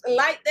lips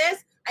like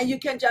this, and you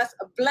can just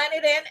blend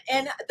it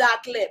in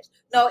that lips.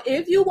 Now,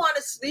 if you want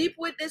to sleep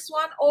with this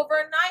one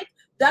overnight,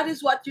 that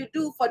is what you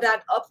do for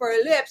that upper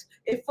lips,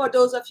 if for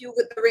those of you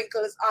with the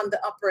wrinkles on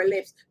the upper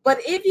lips. But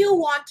if you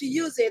want to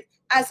use it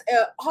as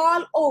a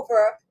all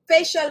over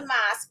facial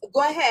mask,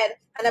 go ahead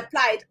and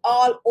apply it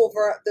all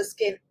over the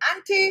skin.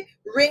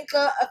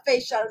 Anti-wrinkle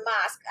facial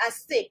mask, a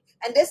stick.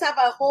 And this have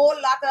a whole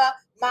lot of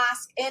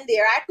mask in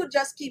there. I could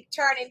just keep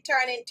turning.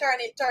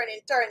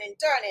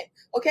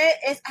 Okay,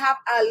 it's have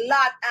a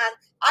lot, and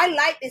I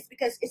like this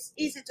because it's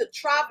easy to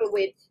travel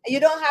with, and you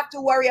don't have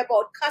to worry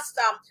about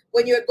custom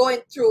when you're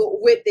going through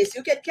with this.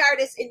 You can carry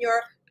this in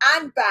your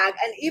and bag.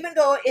 And even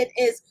though it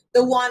is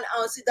the 1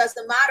 ounce, it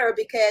doesn't matter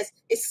because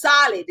it's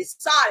solid. It's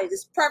solid.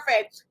 It's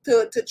perfect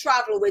to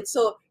travel with.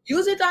 So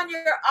use it on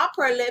your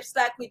upper lips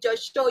like we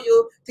just showed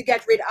you to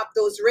get rid of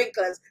those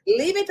wrinkles.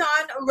 Leave it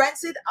on,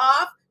 rinse it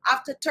off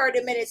after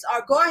 30 minutes,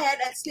 or go ahead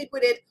and sleep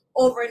with it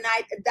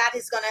overnight. That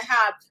is going to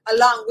help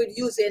along with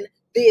using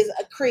this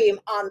cream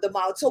on the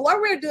mouth. So what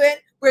we're doing,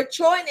 we're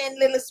throwing in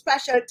little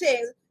special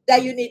things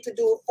that you need to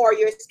do for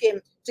your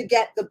skin to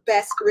get the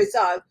best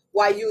result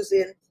while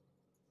using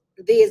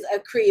this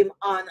cream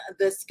on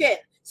the skin.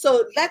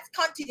 So let's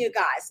continue,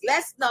 guys.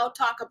 Let's now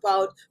talk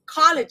about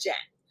collagen.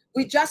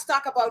 We just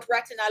talked about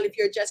retinol if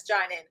you're just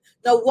joining.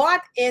 Now,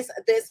 what is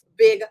this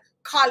big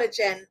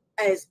collagen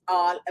is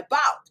all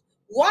about?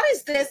 What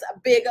is this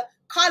big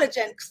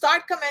collagen?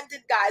 Start commenting,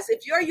 guys.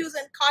 If you're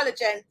using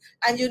collagen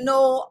and you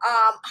know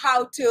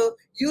how to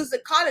use the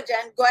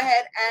collagen, go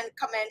ahead and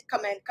comment.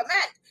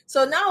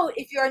 So now,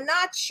 if you're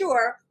not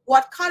sure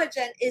what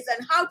collagen is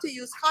and how to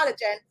use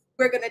collagen,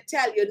 we're going to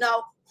tell you.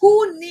 Now,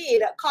 who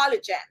need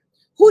collagen?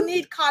 Who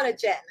need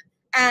collagen?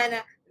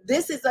 And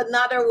this is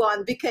another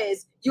one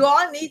because you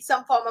all need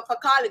some form of a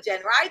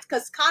collagen, right?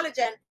 Because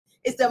collagen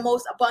is the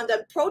most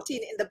abundant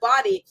protein in the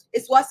body.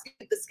 It's what's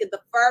gives the skin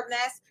the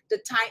firmness, the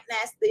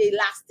tightness, the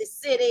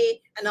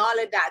elasticity, and all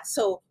of that.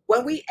 So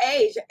when we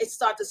age, it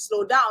starts to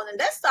slow down. And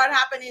that starts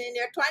happening in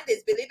your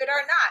 20s, believe it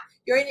or not.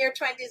 You're in your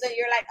 20s and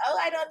you're like, oh,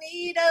 I don't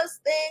need those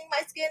things.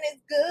 My skin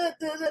is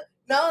good.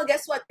 No,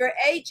 guess what? You're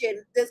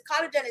aging. This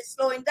collagen is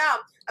slowing down.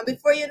 And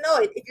before you know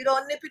it, if you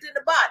don't nip it in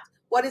the bud,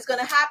 what is going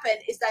to happen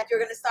is that you're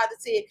going to start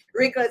to see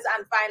wrinkles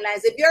and fine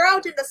lines. If you're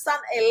out in the sun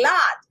a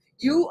lot,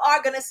 you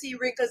are going to see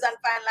wrinkles and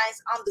fine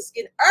lines on the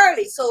skin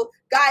early. So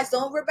guys,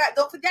 don't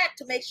forget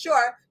to make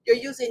sure you're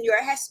using your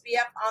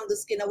SPF on the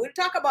skin. And we'll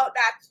talk about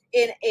that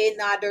in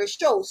another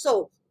show.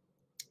 So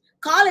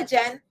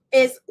collagen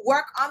is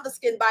work on the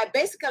skin by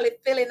basically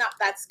filling up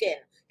that skin.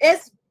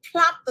 It's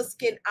plump the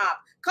skin up.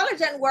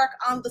 Collagen work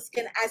on the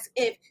skin as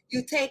if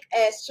you take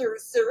a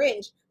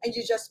syringe and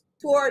you just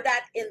pour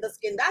that in the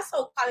skin. That's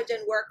how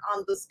collagen work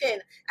on the skin.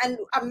 And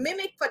a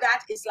mimic for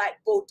that is like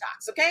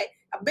Botox, okay?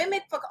 A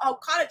mimic for how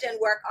collagen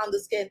work on the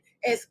skin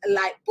is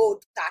like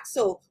Botox.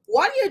 So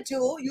what you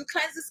do, you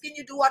cleanse the skin,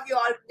 you do what you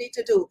all need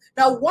to do.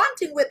 Now, one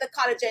thing with the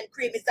collagen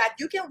cream is that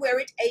you can wear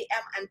it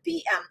AM and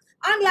PM.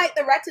 Unlike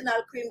the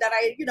retinol cream that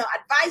I,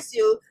 advise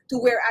you to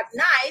wear at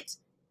night,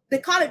 the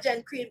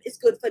collagen cream is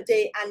good for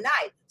day and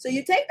night. So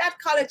you take that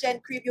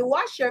collagen cream, you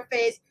wash your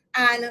face,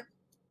 and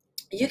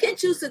you can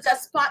choose to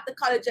just spot the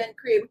collagen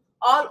cream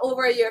all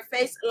over your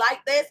face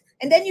like this.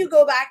 And then you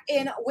go back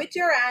in with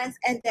your hands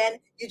and then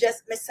you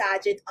just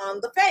massage it on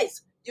the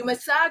face. You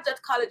massage that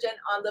collagen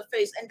on the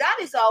face. And that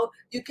is how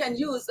you can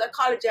use the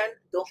collagen.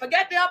 Don't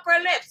forget the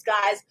upper lips,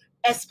 guys,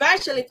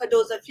 especially for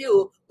those of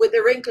you with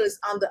the wrinkles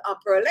on the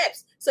upper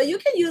lips. So you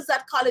can use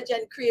that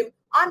collagen cream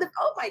on the,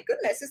 oh my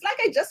goodness, it's like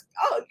it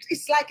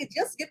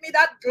just give me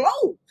that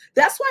glow.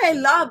 That's why I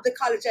love the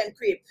collagen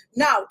cream.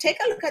 Now, take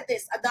a look at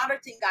this, another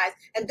thing, guys,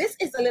 and this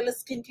is a little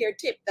skincare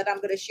tip that I'm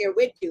going to share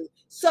with you.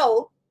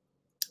 So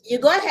you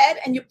go ahead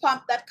and you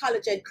pump that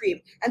collagen cream.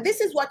 And this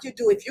is what you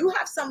do. If you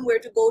have somewhere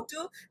to go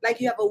to,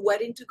 like you have a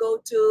wedding to go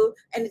to,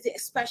 anything, a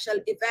special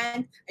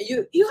event,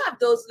 and you have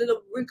those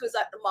little wrinkles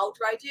at the mouth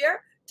right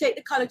here, take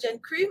the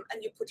collagen cream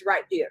and you put it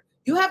right there.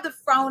 You have the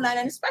frown line,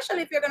 and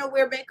especially if you're going to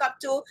wear makeup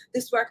too,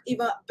 this works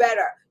even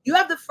better. You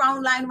have the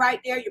frown line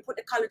right there, you put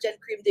the collagen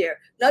cream there.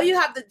 Now you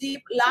have the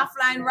deep laugh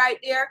line right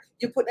there,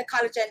 you put the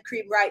collagen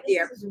cream right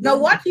there. Now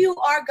what you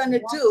are going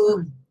to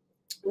do,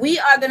 we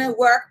are going to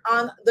work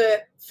on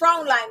the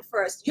frown line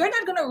first. You're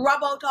not going to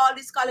rub out all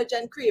this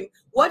collagen cream.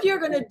 What you're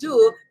going to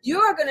do, you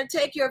are going to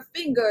take your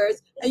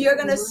fingers and you're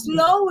going to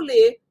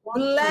slowly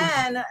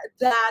blend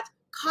that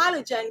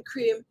collagen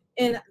cream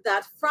in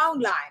that frown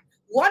line.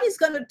 What it's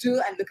going to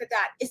do, and look at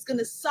that, it's going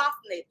to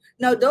soften it.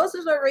 Now, those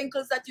are the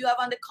wrinkles that you have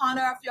on the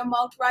corner of your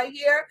mouth right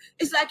here.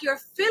 It's like you're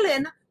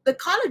filling the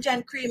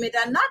collagen cream in,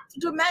 and not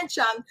to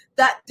mention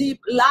that deep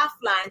laugh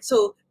line.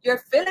 So you're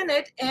filling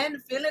it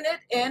in, filling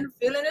it in,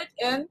 filling it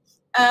in,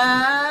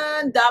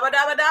 and dabba,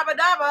 dabba, dabba,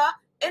 dabba,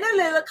 in a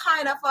little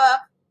kind of a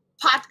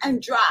pat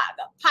and drag,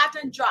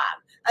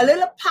 a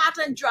little pat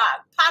and drag,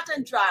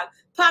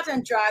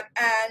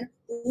 and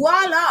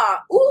voila,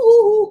 ooh,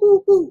 ooh, ooh,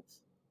 ooh, ooh.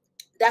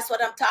 That's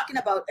what I'm talking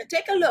about. And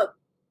take a look.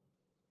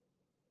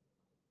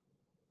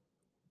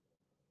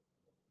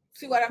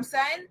 See what I'm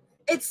saying?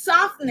 It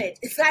softened it.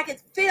 It's like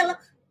it feel.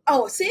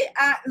 Oh, see?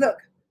 Look.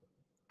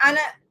 And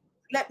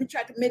let me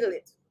try to middle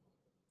it.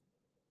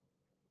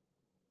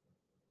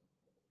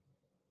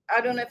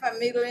 I don't know if I'm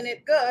middling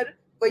it good,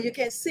 but you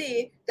can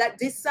see that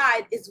this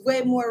side is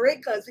way more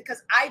wrinkles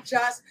because I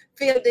just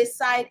fill this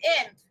side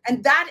in.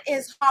 And that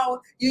is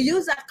how you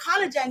use that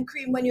collagen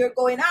cream when you're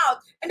going out.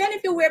 And then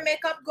if you wear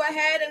makeup, go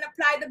ahead and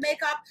apply the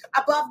makeup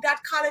above that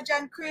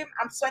collagen cream.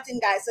 I'm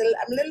sweating, guys.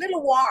 I'm a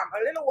little warm,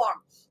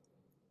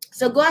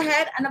 So go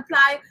ahead and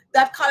apply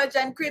that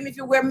collagen cream. If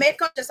you wear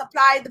makeup, just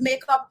apply the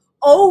makeup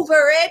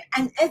over it,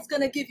 and it's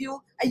going to give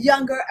you a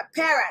younger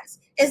appearance.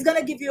 It's going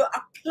to give you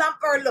a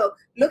plumper look.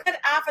 Look at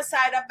half a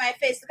side of my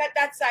face. Look at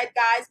that side,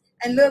 guys,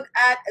 and look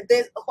at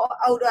this.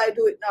 How do I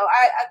do it now?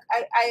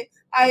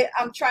 I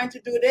am trying to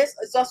do this.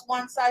 It's just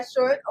one side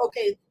short.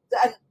 Okay,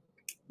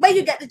 but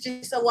you get the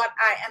gist of what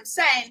I am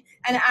saying,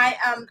 and I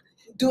am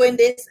doing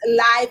this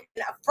live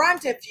in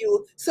front of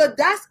you. So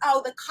that's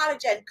how the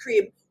collagen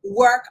cream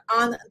work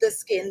on the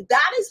skin.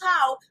 That is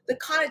how the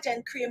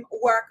collagen cream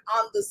work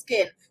on the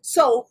skin.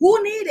 So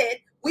who need it?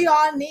 We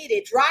all need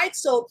it, right?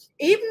 So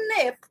even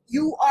if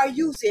you are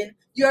using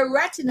your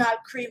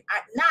retinol cream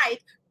at night,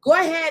 go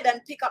ahead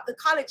and pick up the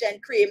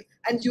collagen cream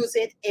and use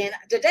it in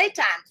the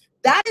daytime.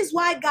 That is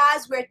why,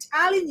 guys, we're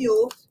telling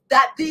you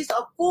that these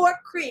are 4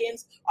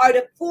 creams, are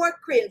the 4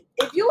 creams.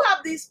 If you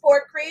have these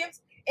 4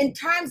 creams in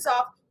terms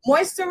of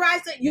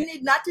moisturizer, you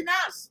need nothing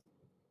else.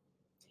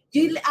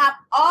 You have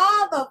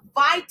all the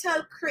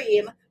vital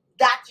cream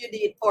that you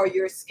need for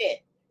your skin.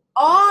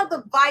 All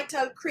the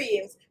vital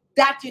creams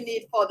that you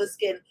need for the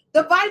skin.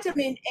 The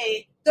vitamin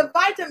A, the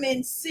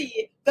vitamin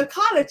C, the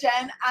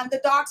collagen, and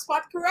the dark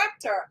spot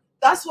corrector.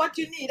 That's what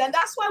you need, and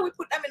that's why we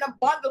put them in a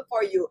bundle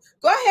for you.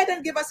 Go ahead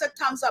and give us a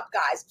thumbs up,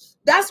 guys.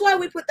 That's why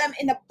we put them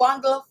in a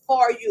bundle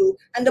for you.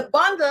 And the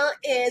bundle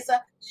is,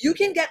 you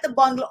can get the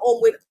bundle home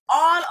with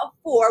all of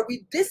 4.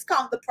 We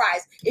discount the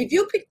price. If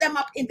you pick them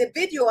up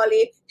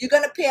individually, you're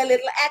going to pay a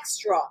little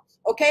extra.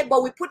 Okay,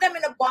 but we put them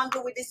in a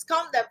bundle, we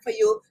discount them for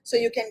you so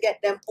you can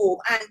get them home.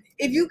 And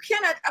if you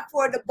cannot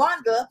afford the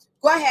bundle,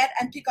 go ahead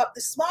and pick up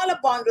the smaller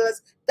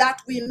bundles that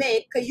we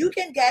make, because you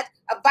can get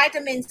a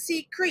vitamin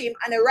C cream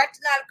and a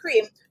retinol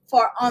cream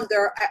for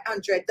under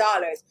 $100.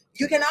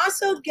 You can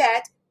also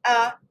get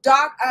a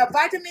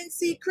vitamin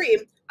C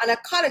cream and a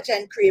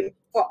collagen cream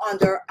for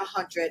under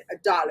 $100.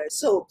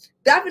 So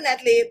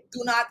definitely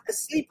do not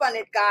sleep on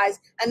it,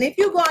 guys. And if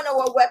you go on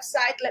our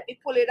website, let me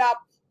pull it up.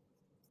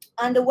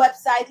 On the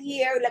website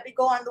here, let me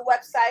go on the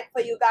website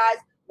for you guys.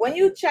 When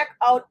you check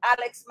out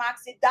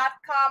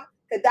alexmaxi.com,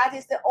 because that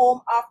is the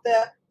home of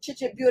the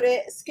Khichi Beauty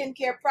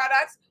skincare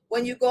products.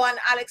 When you go on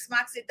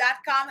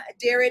alexmaxi.com,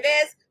 there it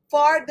is.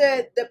 For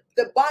the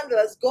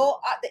bundles, go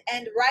at the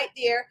end right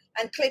there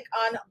and click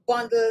on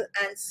bundle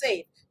and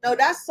save. Now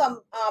that's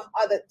some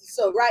other,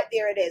 so right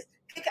there it is.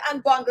 Click on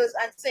bundles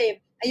and save,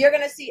 and you're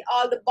gonna see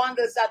all the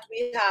bundles that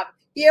we have.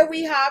 Here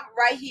we have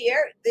right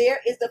here, there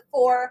is the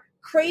 4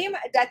 cream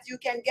that you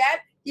can get.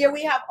 Here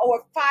we have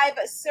our 5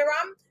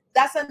 serum.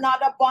 That's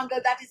another bundle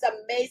that is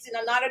amazing.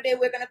 Another day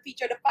we're going to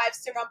feature the 5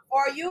 serum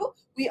for you.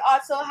 We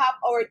also have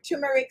our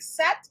turmeric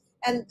set,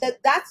 and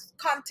that's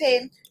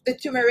contain the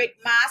turmeric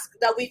mask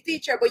that we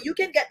feature. But you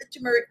can get the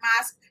turmeric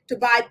mask to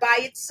buy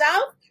by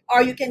itself,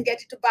 or you can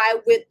get it to buy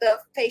with the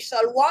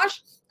facial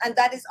wash, and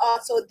that is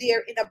also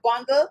there in a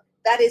bundle.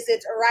 That is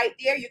it right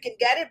there. You can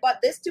get it, but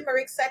this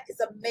turmeric set is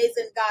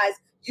amazing, guys.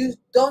 You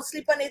don't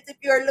sleep on it if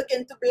you're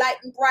looking to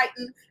lighten,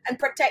 brighten, and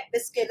protect the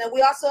skin. And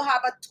we also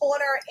have a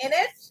toner in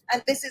it,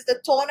 and this is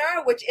the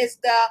toner, which is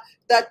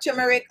the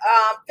turmeric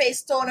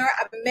face toner.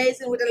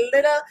 Amazing, with a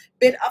little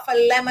bit of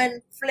a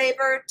lemon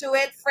flavor to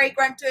it,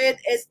 fragrant to it.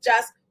 It's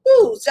just,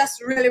 ooh,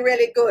 just really,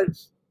 really good.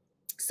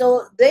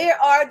 So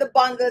there are the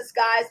bundles,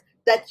 guys,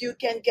 that you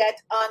can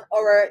get on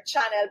our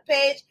channel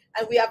page.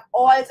 And we have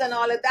oils and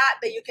all of that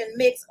you can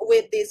mix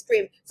with this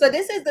cream. So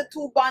this is the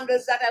 2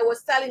 bundles that I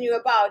was telling you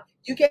about.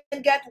 You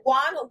can get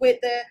one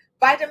with the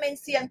vitamin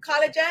C and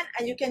collagen,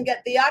 and you can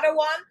get the other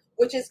one,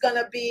 which is going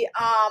to be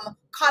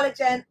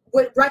collagen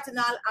with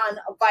retinol and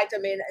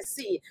vitamin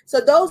C. So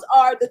those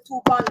are the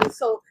 2 bundles.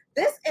 So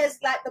this is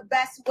like the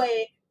best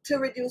way to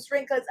reduce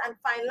wrinkles and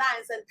fine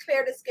lines and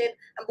clear the skin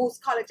and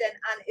boost collagen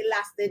and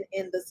elastin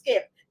in the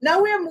skin.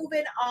 Now we're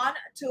moving on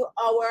to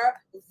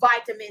our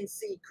vitamin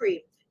C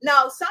cream.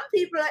 Now, some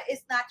people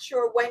is not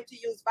sure when to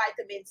use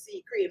vitamin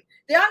C cream.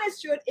 The honest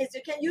truth is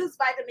you can use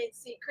vitamin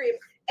C cream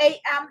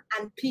AM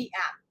and PM.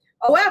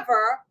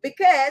 However,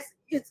 because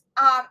it's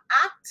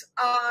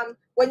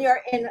when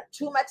you're in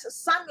too much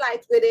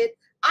sunlight with it,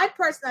 I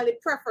personally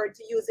prefer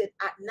to use it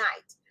at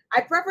night.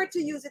 I prefer to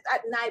use it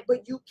at night,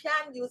 but you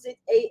can use it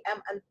AM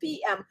and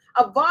PM.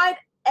 Avoid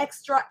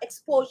extra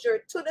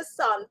exposure to the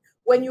sun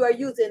when you are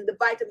using the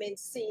vitamin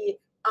C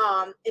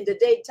in the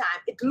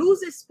daytime. It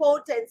loses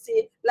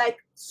potency like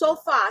so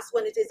fast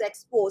when it is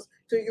exposed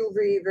to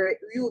UV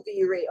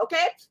ray.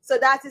 Okay, so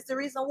that is the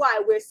reason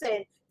why we're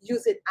saying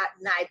use it at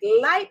night.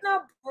 Lighten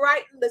up,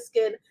 brighten the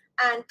skin,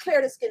 and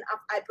clear the skin of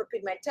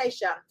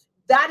hyperpigmentation.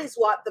 That is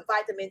what the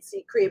vitamin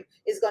C cream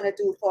is going to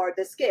do for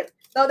the skin.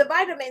 Now, the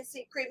vitamin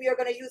C cream, you're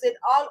going to use it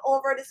all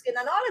over the skin,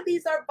 and all of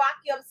these are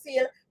vacuum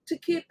sealed to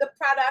keep the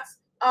products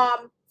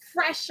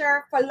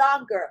fresher for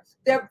longer.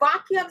 They're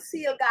vacuum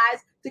sealed,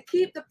 guys, to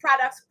keep the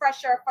products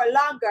fresher for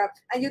longer,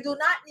 and you do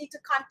not need to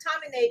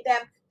contaminate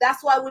them.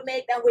 That's why we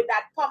make them with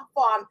that pump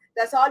form.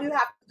 That's all you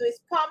have to do is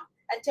pump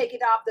and take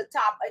it off the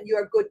top, and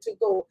you're good to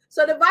go.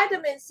 So the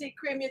vitamin C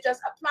cream, you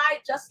just apply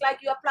just like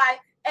you apply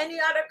any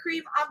other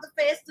cream on the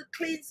face to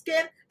clean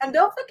skin. And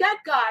don't forget,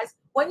 guys,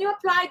 when you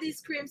apply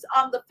these creams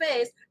on the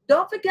face,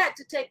 don't forget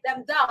to take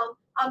them down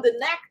on the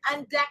neck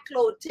and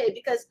décolleté,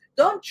 because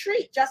don't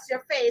treat just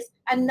your face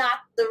and not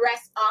the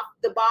rest of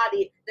the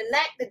body, the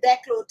neck, the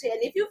décolleté.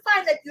 And if you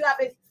find that you have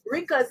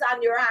wrinkles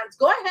on your hands,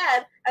 go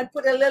ahead and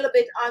put a little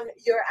bit on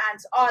your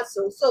hands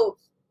also. So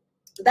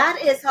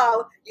that is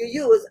how you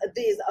use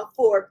these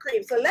 4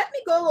 creams. So let me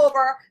go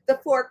over the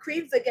 4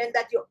 creams again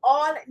that you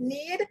all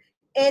need.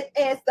 It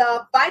is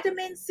the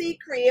vitamin C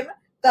cream,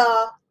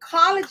 the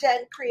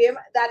collagen cream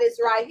that is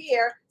right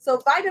here.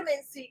 So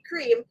vitamin C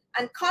cream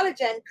and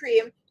collagen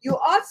cream. You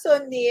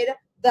also need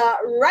the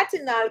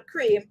retinol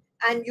cream,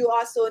 and you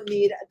also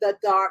need the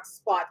dark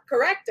spot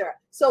corrector.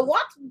 So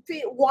what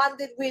one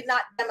did we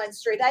not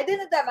demonstrate? I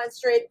didn't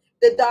demonstrate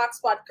the dark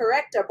spot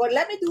corrector, but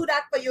let me do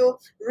that for you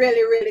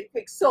really, really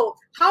quick. So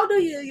how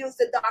do you use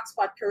the dark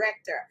spot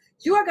corrector?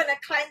 You are going to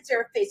cleanse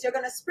your face. You're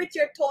going to spritz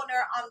your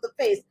toner on the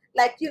face.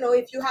 Like, you know,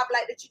 if you have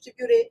like the Khichi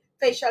Beauty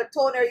facial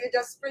toner, you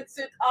just spritz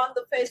it on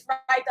the face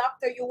right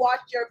after you wash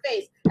your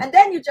face. And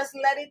then you just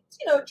let it,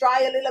 you know,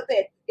 dry a little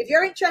bit. If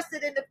you're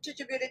interested in the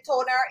Khichi Beauty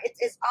toner, it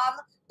is on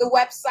the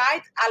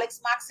website,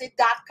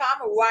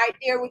 alexmaxi.com, right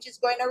there, which is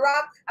going to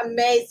run.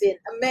 Amazing,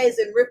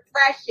 amazing,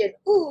 refreshing.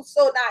 Ooh,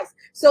 so nice.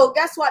 So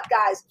guess what,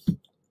 guys?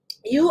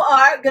 You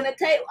are going to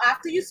take,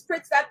 after you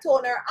spritz that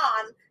toner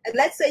on, and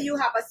let's say you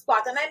have a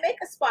spot, and I make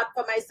a spot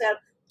for myself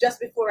just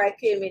before I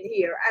came in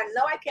here, and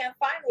now I can't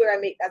find where I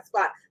make that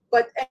spot.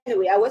 But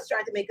anyway, I was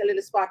trying to make a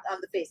little spot on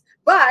the face.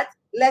 But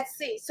let's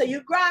see. So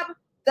you grab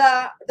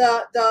the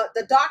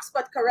dark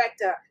spot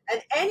corrector,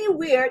 and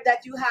anywhere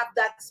that you have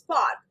that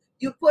spot,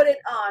 you put it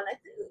on.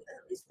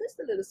 Is this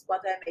the little spot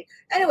I make?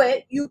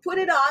 Anyway, you put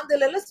it on the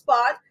little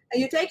spot,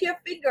 and you take your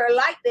finger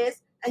like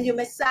this, and you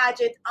massage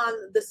it on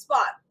the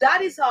spot.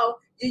 That is how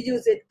you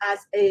use it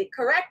as a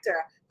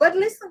corrector. But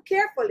listen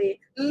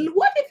carefully.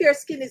 What if your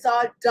skin is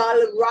all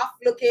dull, rough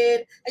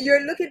looking, and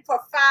you're looking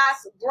for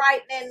fast,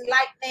 brightening,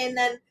 lightening,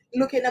 and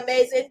looking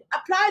amazing?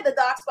 Apply the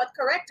dark spot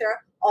corrector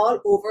all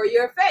over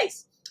your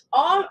face.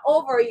 All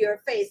over your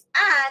face,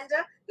 and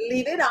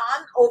leave it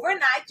on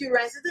overnight. You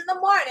rinse it in the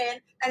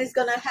morning, and it's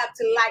gonna help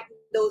to lighten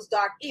those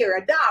dark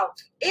areas. Now,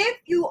 if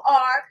you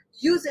are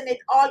using it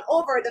all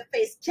over the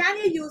face, can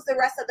you use the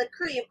rest of the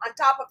cream on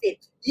top of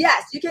it?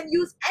 Yes, you can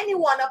use any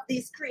one of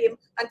these cream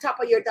on top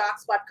of your dark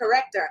spot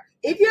corrector.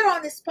 If you're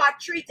on the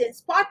spot treat,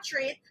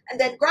 and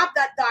then grab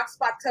that dark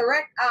spot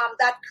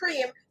that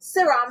cream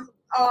serum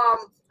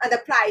and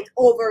apply it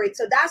over it.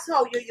 So that's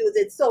how you use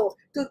it. So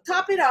to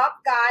top it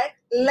up, guys,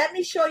 let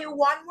me show you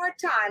one more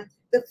time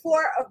the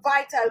 4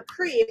 vital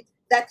cream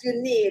that you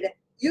need.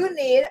 You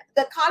need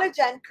the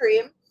collagen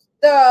cream,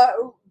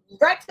 the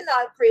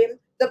retinol cream,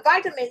 the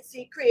vitamin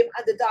C cream,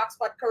 and the dark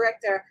spot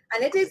corrector.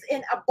 And it is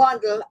in a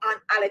bundle on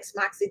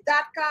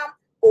alexmaxi.com,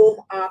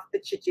 home of the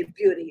Khichi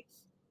Beauty.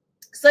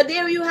 So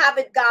there you have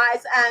it,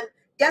 guys. And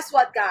guess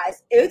what,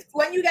 guys? If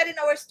when you get in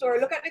our store,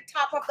 look at the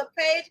top of the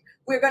page.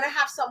 We're going to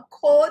have some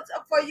codes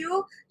for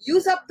you.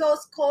 Use up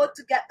those codes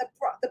to get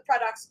the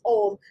products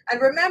home. And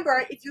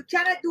remember, if you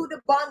cannot do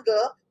the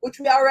bundle, which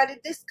we already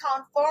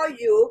discount for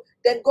you,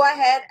 then go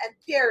ahead and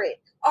pair it.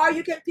 Or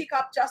you can pick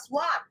up just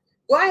one.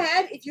 Go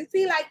ahead. If you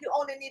feel like you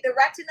only need the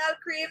retinol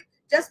cream,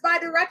 just buy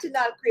the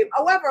retinol cream.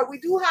 However, we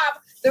do have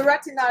the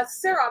retinol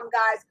serum,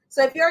 guys.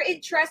 So if you're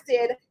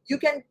interested, you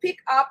can pick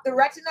up the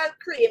retinol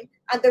cream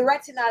and the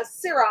retinol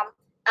serum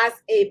as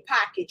a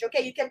package.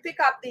 Okay, you can pick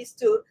up these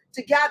 2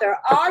 together,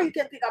 or you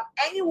can pick up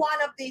any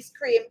one of these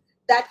cream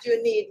that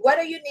you need,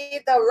 whether you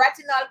need the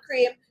retinol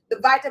cream, the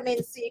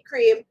vitamin C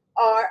cream,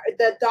 or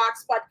the dark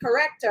spot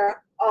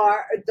corrector,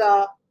 or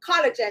the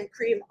collagen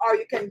cream, or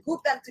you can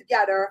group them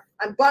together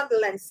and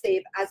bundle and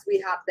save as we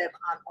have them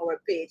on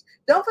our page.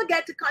 Don't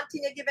forget to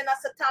continue giving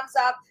us a thumbs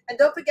up, and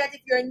don't forget,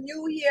 if you're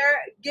new here,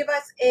 give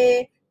us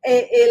a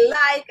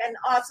like, and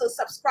also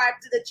subscribe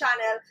to the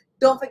channel.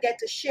 Don't forget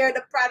to share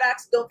the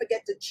products. Don't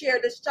forget to share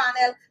this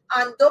channel.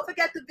 And don't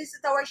forget to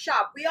visit our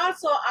shop. We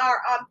also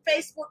are on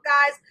Facebook,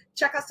 guys.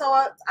 Check us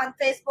out on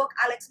Facebook,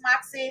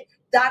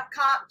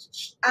 alexmaxi.com.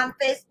 On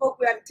Facebook,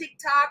 we're on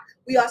TikTok.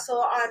 We also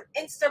on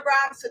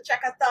Instagram. So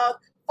check us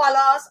out. Follow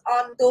us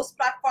on those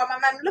platforms.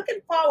 And I'm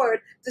looking forward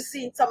to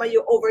seeing some of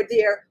you over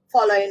there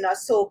following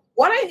us. So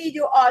what I need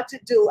you all to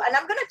do, and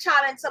I'm going to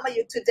challenge some of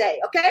you today,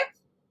 okay?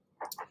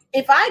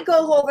 If I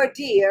go over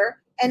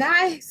there and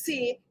I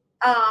see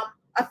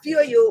a few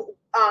of you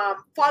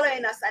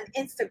following us on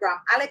Instagram,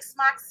 Alex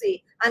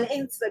Maxi on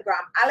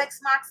Instagram,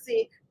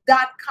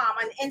 alexmaxi.com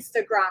on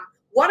Instagram.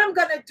 What I'm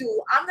going to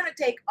do, I'm going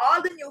to take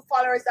all the new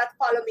followers that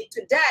follow me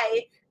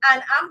today,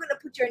 and I'm going to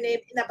put your name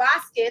in a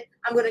basket.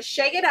 I'm going to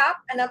shake it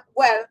up, and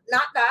well,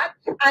 not that,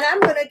 and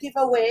I'm going to give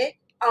away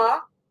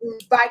a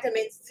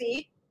vitamin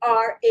C,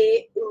 or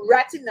a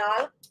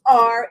retinol,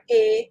 or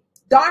a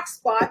dark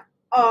spot,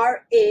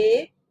 or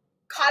a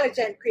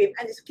collagen cream,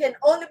 and it can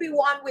only be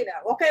one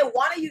winner. Okay,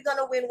 one of you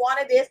gonna win one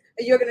of this,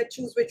 and you're gonna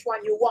choose which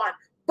one you want.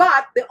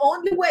 But the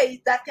only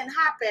way that can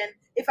happen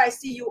if I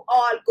see you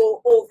all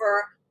go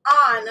over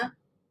on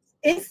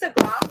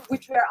Instagram,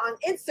 which we're on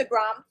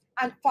Instagram,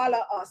 and follow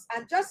us,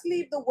 and just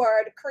leave the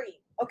word cream.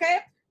 Okay,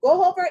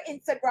 go over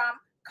Instagram,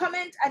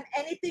 comment on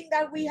anything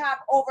that we have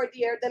over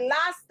there. The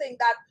last thing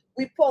that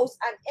we post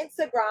on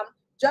Instagram,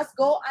 just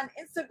go on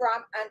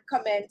Instagram and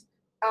comment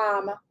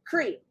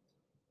cream.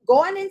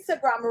 Go on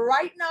Instagram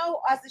right now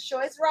as the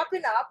show is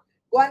wrapping up.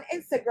 Go on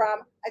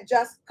Instagram and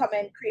just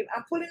comment cream.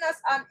 I'm putting us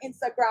on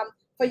Instagram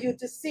for you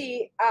to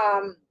see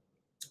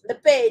the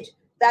page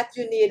that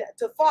you need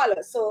to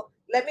follow. So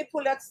let me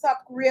pull us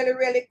up really,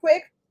 really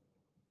quick.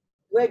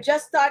 We're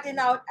just starting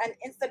out on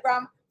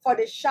Instagram for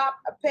the shop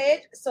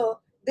page. So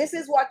this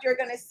is what you're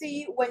going to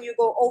see when you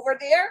go over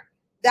there.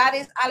 That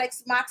is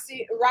Alex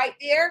Maxi right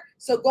there.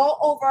 So go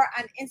over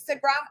on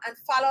Instagram and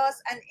follow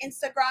us on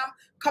Instagram.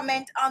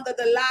 Comment under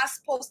the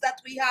last post that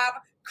we have,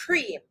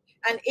 cream.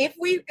 And if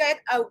we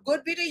get a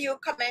good bit of you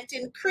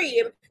commenting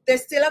cream,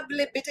 there's still a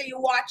bit of you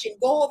watching.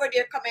 Go over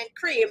there, comment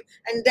cream,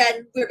 and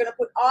then we're going to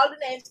put all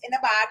the names in the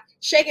bag,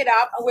 shake it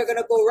up, and we're going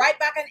to go right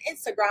back on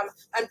Instagram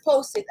and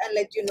post it and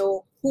let you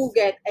know who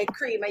get a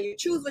cream. And you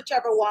choose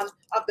whichever one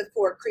of the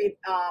 4 cream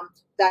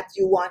that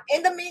you want.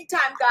 In the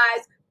meantime,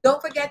 guys,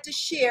 don't forget to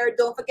share,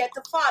 don't forget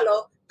to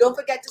follow, don't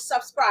forget to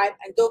subscribe,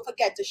 and don't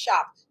forget to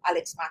shop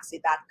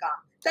alexmaxi.com.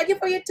 Thank you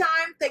for your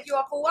time. Thank you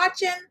all for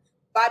watching.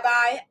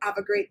 Bye-bye. Have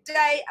a great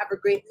day. Have a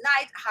great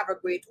night. Have a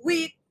great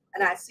week.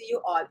 And I'll see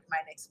you all in my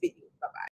next video.